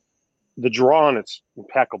 The draw on it's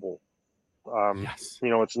impeccable. Yes.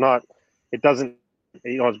 It's not. It doesn't.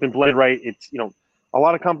 It's been blended right. It's a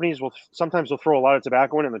lot of companies will sometimes throw a lot of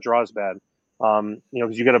tobacco in and the draw is bad.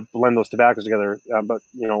 Because you got to blend those tobaccos together. But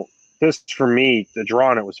this for me, the draw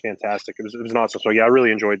on it was fantastic. It was awesome. So yeah, I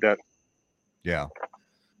really enjoyed that. Yeah.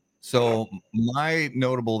 So my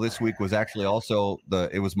notable this week was actually also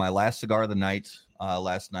it was my last cigar of the night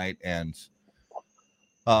last night, and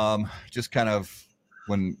just kind of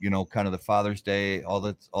when kind of the Father's Day, all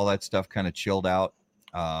that stuff kind of chilled out.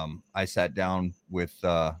 I sat down with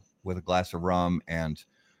a glass of rum, and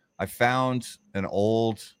I found an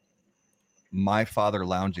old My Father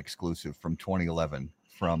Lounge exclusive from 2011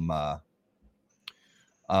 from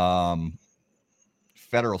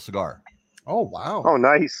Federal Cigar. Oh, wow. Oh,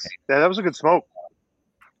 nice. Yeah, that was a good smoke.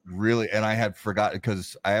 Really, and I had forgotten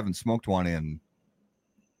because I haven't smoked one in,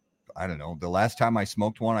 I don't know. The last time I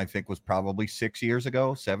smoked one, I think, was probably 7 years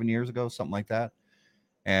ago, something like that.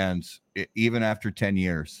 And even after 10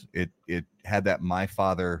 years, it had that My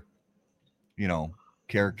Father,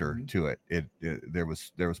 character to it. There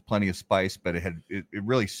was plenty of spice, but it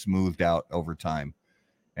really smoothed out over time,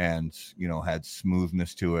 and had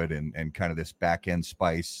smoothness to it, and kind of this back end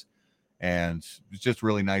spice. And it's just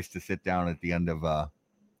really nice to sit down at the end of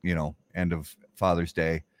end of Father's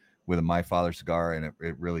Day with a My Father cigar, and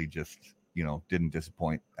it really just didn't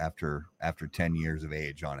disappoint after 10 years of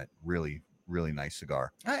age on it. Really, really nice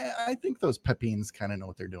cigar. I think those Pepines kind of know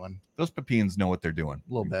what they're doing. Those Pepines know what they're doing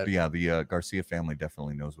A little bit. Yeah, the Garcia family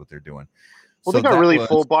definitely knows what they're doing. Well, they got really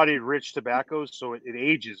full-bodied, rich tobaccos, so it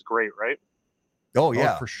ages great, right? Oh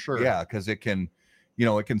yeah, for sure. Yeah, because it can,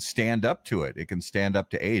 it can stand up to it. It can stand up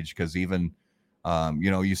to age, because even,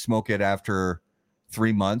 you smoke it after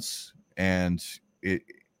 3 months, and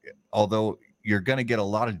although you're going to get a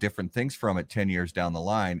lot of different things from it 10 years down the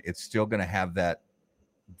line, it's still going to have that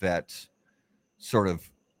sort of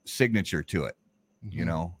signature to it,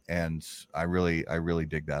 and I really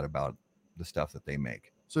dig that about the stuff that they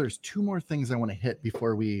make. So there's 2 more things I want to hit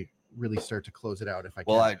before we really start to close it out, if I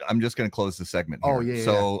can. Well, I'm just going to close the segment here. Oh, yeah.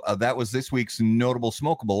 So that was this week's Notable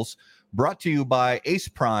Smokables, brought to you by Ace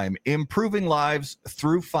Prime, improving lives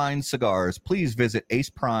through fine cigars. Please visit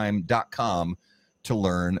aceprime.com to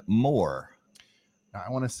learn more. Now, I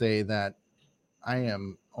want to say that I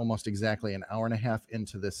am almost exactly an hour and a half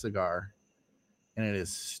into this cigar, and it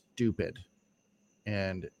is stupid,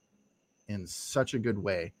 and in such a good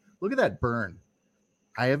way. Look at that burn.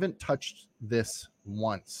 I haven't touched this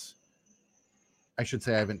once. I should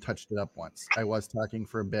say I haven't touched it up once. I was talking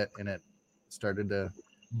for a bit and it started to,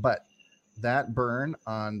 but that burn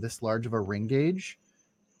on this large of a ring gauge,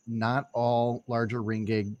 not all larger ring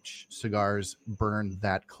gauge cigars burn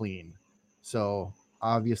that clean. So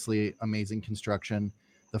obviously amazing construction.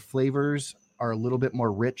 The flavors are a little bit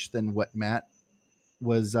more rich than what Matt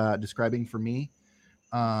was describing for me.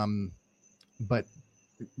 But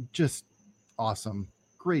just awesome.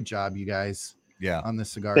 Great job, you guys. Yeah. On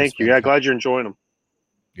this cigar. Thank you. Yeah, glad you're enjoying them.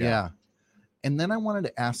 Yeah. And then I wanted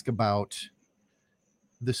to ask about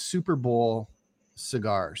the Super Bowl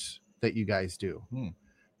cigars that you guys do.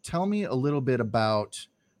 Tell me a little bit about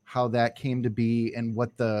how that came to be and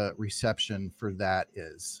what the reception for that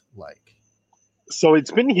is like. So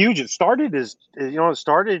it's been huge. It started as it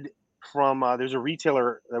started from there's a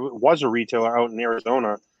retailer. It was a retailer out in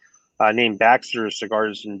Arizona named Baxter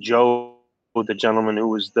Cigars, and Joe, the gentleman who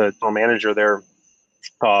was the general manager there,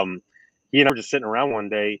 he and I were just sitting around one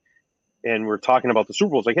day, and we're talking about the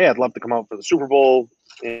Super Bowl. It's like, hey, I'd love to come out for the Super Bowl,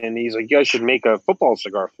 and he's like, you guys should make a football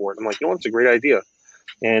cigar for it. I'm like, it's a great idea,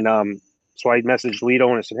 and so I messaged Lito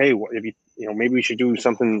and I said, hey, if maybe we should do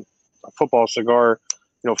something, a football cigar,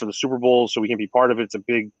 for the Super Bowl, so we can be part of it.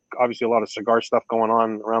 It's obviously a lot of cigar stuff going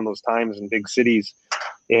on around those times in big cities.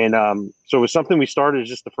 And so it was something we started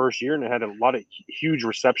just the first year, and it had a lot of huge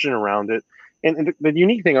reception around it. And the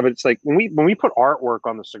unique thing of it, it's like when we put artwork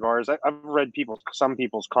on the cigars, I've read some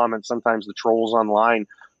people's comments, sometimes the trolls online,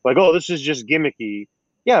 like, oh, this is just gimmicky.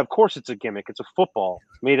 Yeah, of course it's a gimmick. It's a football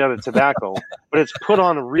made out of tobacco, but it's put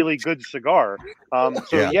on a really good cigar.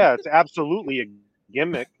 Yeah, it's absolutely a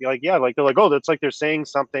gimmick. They're like, oh, that's like they're saying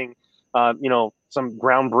something, some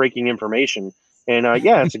groundbreaking information. And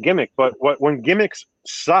it's a gimmick. But when gimmicks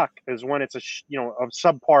suck is when it's a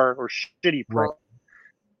subpar or shitty product.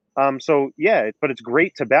 But it's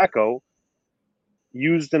great tobacco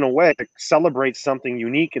used in a way that celebrates something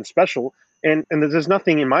unique and special. And there's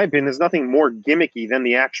nothing, in my opinion, there's nothing more gimmicky than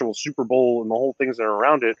the actual Super Bowl and the whole things that are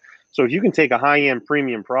around it. So if you can take a high-end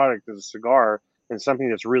premium product as a cigar and something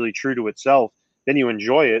that's really true to itself, then you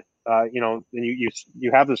enjoy it. Then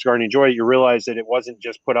you have the cigar and enjoy it. You realize that it wasn't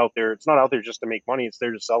just put out there. It's not out there just to make money. It's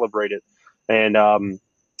there to celebrate it. And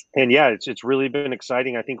it's really been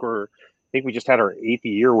exciting. I think we just had our 8th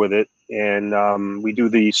year with it, and we do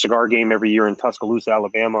the cigar game every year in Tuscaloosa,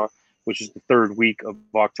 Alabama, which is the 3rd week of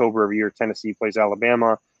October every year. Tennessee plays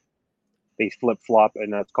Alabama. They flip-flop,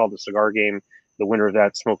 and that's called the cigar game. The winner of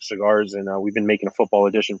that smokes cigars, and we've been making a football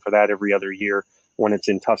edition for that every other year when it's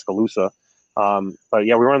in Tuscaloosa. But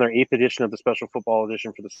yeah, we were on their 8th edition of the special football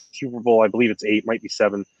edition for the Super Bowl. I believe it's 8, might be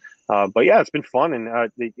 7. But yeah, it's been fun,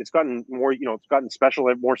 and it's gotten more, it's gotten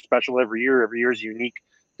more special every year. Every year is unique,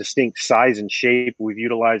 distinct size and shape. We've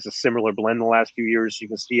utilized a similar blend the last few years. So you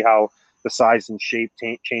can see how the size and shape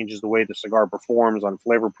changes the way the cigar performs on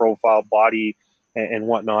flavor profile, body, and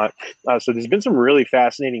whatnot. So there's been some really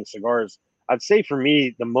fascinating cigars. I'd say for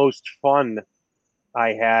me, the most fun I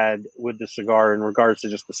had with the cigar in regards to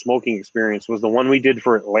just the smoking experience was the one we did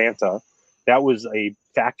for Atlanta. That was a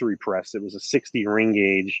factory press. It was a 60 ring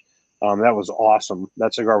gauge. That was awesome.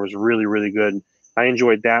 That cigar was really, really good. I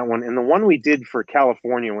enjoyed that one. And the one we did for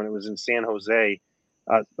California when it was in Santa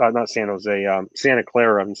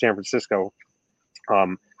Clara in San Francisco.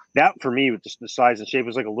 That for me, with just the size and shape,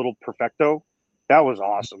 was like a little Perfecto. That was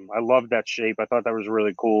awesome. I loved that shape. I thought that was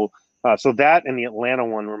really cool. So that and the Atlanta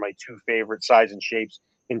one were my 2 favorite size and shapes.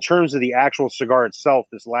 In terms of the actual cigar itself,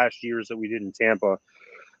 this last year's that we did in Tampa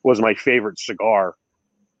was my favorite cigar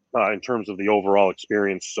in terms of the overall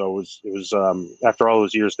experience. So it was after all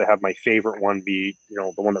those years to have my favorite one be,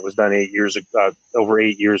 the one that was done 8 years ago, over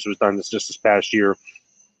 8 years, it was done this past year,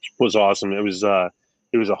 was awesome. It was a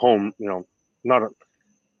home, it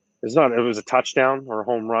was a touchdown or a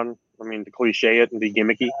home run. I mean, to cliche it and be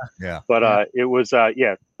gimmicky. Yeah. But it was,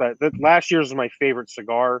 But last year's was my favorite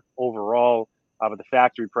cigar overall. But the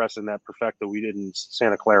factory press and that Perfecto we did in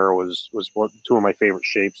Santa Clara was 2 of my favorite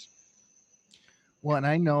shapes. Well, and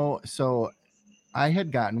I know, so I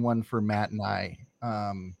had gotten one for Matt and I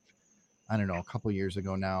don't know, a couple years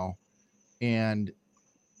ago now, and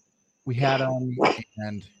we had them.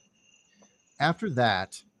 And after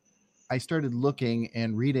that, I started looking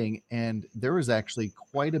and reading, and there was actually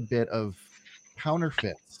quite a bit of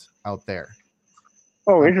counterfeits out there.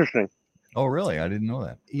 Oh, interesting. Oh, really? I didn't know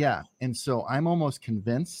that. Yeah. And so I'm almost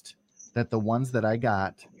convinced that the ones that I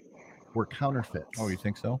got were counterfeits. Oh, you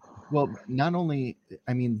think so? Well, not only,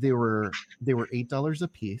 I mean, they were $8 a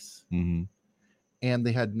piece, Mm-hmm. and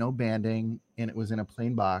they had no banding, and it was in a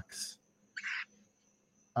plain box.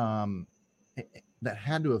 That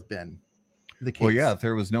had to have been the case. Well, yeah, if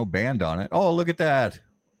there was no band on it. Oh, look at that.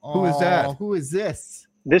 Who is that? Who is this?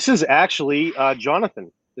 This is actually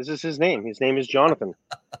Jonathan. This is his name. His name is Jonathan.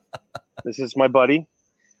 This is my buddy.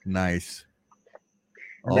 Nice.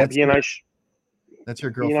 Oh, That's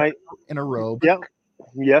your girlfriend in a robe. Yeah.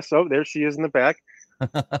 Yes. Oh, there she is in the back.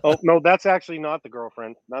 Oh, no, that's actually not the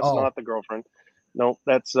girlfriend. That's not the girlfriend. No,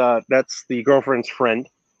 that's the girlfriend's friend.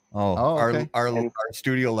 Oh, okay. Our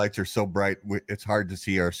studio lights are so bright, it's hard to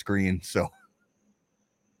see our screen. So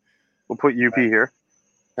we'll put UP here.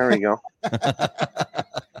 There we go.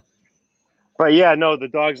 But yeah, no, the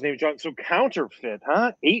dog's name is John. So counterfeit,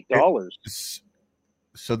 huh? $8.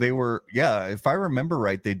 So they were, yeah. If I remember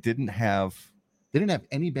right, they didn't have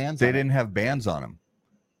any bands. They didn't have bands on them.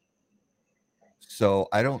 So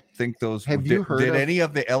I don't think those. Have you heard did of- any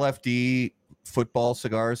of the LFD football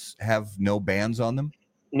cigars have no bands on them?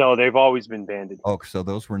 No, they've always been banded. Oh, so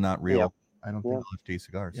those were not real Yeah. I don't think LFD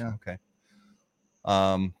cigars. Yeah. Okay.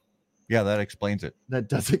 Yeah, that explains it. that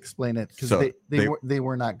does explain it, because So they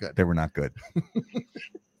were not good. They were not good.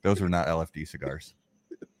 Those were not LFD cigars.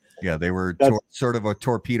 Yeah, they were That's- sort of a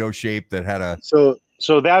torpedo shape that had a.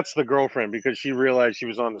 So that's the girlfriend, because she realized she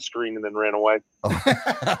was on the screen and then ran away.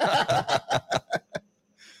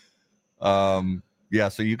 Yeah,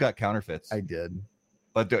 so you got counterfeits. I did.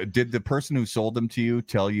 But did the person who sold them to you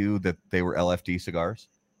tell you that they were LFD cigars?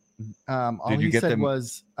 All Did you he get said them-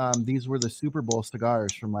 was these were the Super Bowl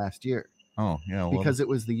cigars from last year, Oh, yeah. Well, because it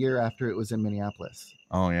was the year after it was in Minneapolis.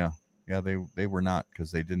 oh, yeah. Yeah, they were not,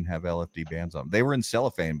 because they didn't have LFD bands on them. They were in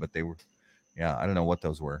cellophane, but they were, yeah, I don't know what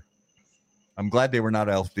those were. I'm glad they were not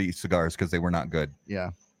LFD cigars, because they were not good.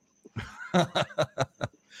 Yeah.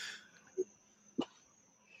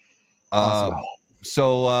 Uh,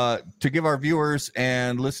 So to give our viewers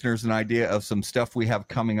and listeners an idea of some stuff we have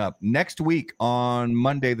coming up next week, on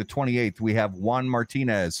Monday the 28th, we have Juan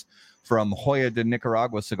Martinez from Hoya de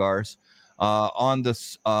Nicaragua Cigars. On the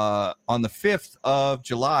 5th of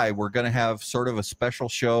July, we're going to have sort of a special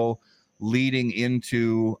show leading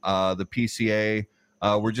into the PCA.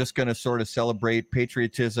 We're just going to sort of celebrate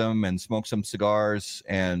patriotism and smoke some cigars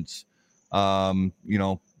and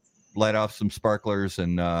light off some sparklers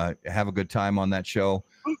and have a good time on that show.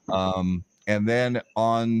 And then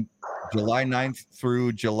on July 9th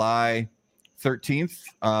through July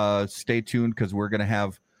 13th, stay tuned, because we're going to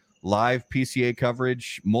have live PCA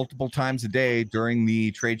coverage multiple times a day during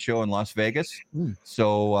the trade show in Las Vegas.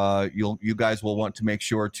 So you guys will want to make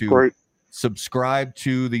sure to Great. subscribe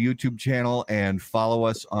to the YouTube channel and follow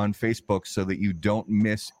us on Facebook so that you don't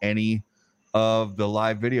miss any of the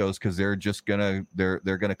live videos, because they're just gonna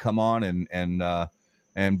come on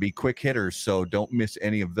and be quick hitters, so don't miss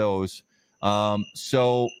any of those.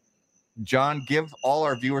 So John, give all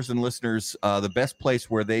our viewers and listeners the best place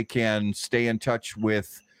where they can stay in touch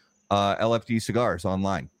with LFD Cigars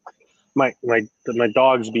online. My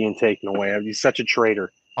dog's being taken away. He's such a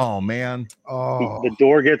traitor. Oh man. Oh, The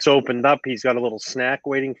door gets opened up. He's got a little snack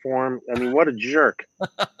waiting for him. I mean, what a jerk.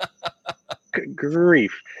 Good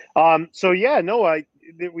grief. So yeah, no,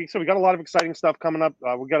 we got a lot of exciting stuff coming up.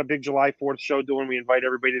 We got a big July 4th show doing. We invite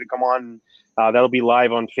everybody to come on. That'll be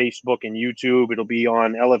live on Facebook and YouTube. It'll be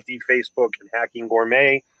on LFD Facebook and Hacking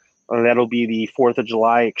Gourmet. That'll be the 4th of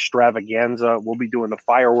July extravaganza. We'll be doing the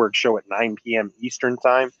fireworks show at 9 p.m. Eastern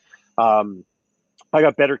time. I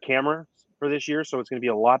got better camera for this year, so it's going to be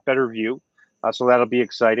a lot better view. So that'll be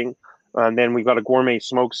exciting. And then we've got a gourmet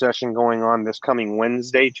smoke session going on this coming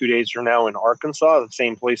Wednesday, 2 days from now, in Arkansas, the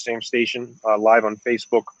same place, same station, live on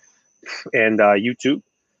Facebook and YouTube.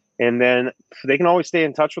 And then they can always stay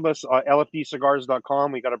in touch with us,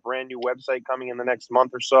 lfdcigars.com. We got a brand new website coming in the next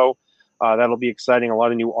month or so. That'll be exciting. A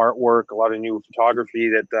lot of new artwork, a lot of new photography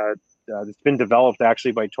that's been developed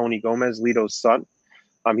actually by Tony Gomez, Lito's son.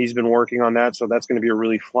 He's been working on that, so that's going to be a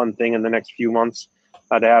really fun thing in the next few months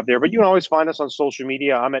to have there. But you can always find us on social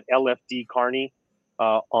media. I'm at LFD Carney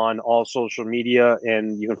on all social media,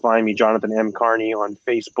 and you can find me, Jonathan M. Carney, on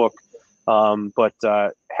Facebook. But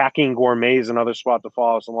Hacking Gourmet is another spot to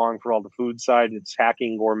follow us along for all the food side. It's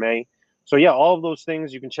Hacking Gourmet. So yeah, all of those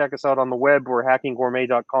things, you can check us out on the web. We're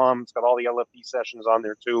hackinggourmet.com. It's got all the LFD sessions on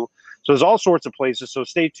there too. So there's all sorts of places. So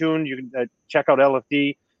stay tuned. You can check out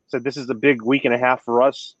LFD. So this is the big week and a half for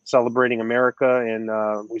us celebrating America, and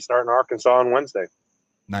we start in Arkansas on Wednesday.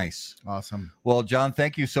 Nice. awesome. Well, John,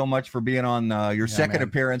 thank you so much for being on your second man.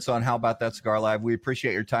 appearance on How About That Cigar Live. We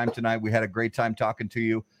appreciate your time tonight. We had a great time talking to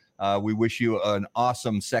you. We wish you an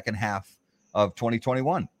awesome second half of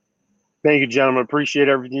 2021. Thank you, gentlemen. Appreciate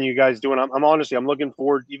everything you guys doing. I'm honestly, I'm looking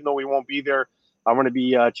forward, even though we won't be there, I'm going to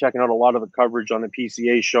be checking out a lot of the coverage on the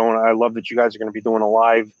PCA show. And I love that you guys are going to be doing a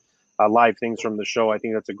live things from the show. I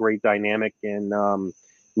think that's a great dynamic, and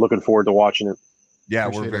looking forward to watching it. Yeah,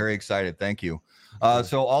 Appreciate we're it. very excited. Thank you.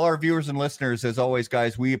 So all our viewers and listeners, as always,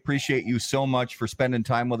 guys, we appreciate you so much for spending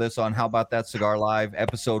time with us on How About That Cigar Live,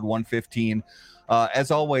 episode 115.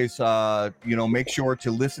 As always, make sure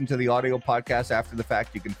to listen to the audio podcast after the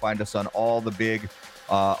fact. You can find us on all the big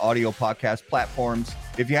audio podcast platforms.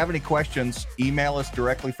 If you have any questions, email us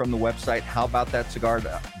directly from the website,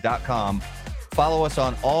 howaboutthatcigar.com. Follow us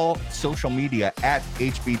on all social media at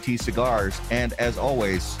HBT Cigars. And as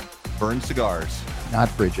always, burn cigars.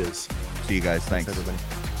 Not bridges. See you guys. Thanks. Thanks,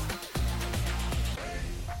 everybody.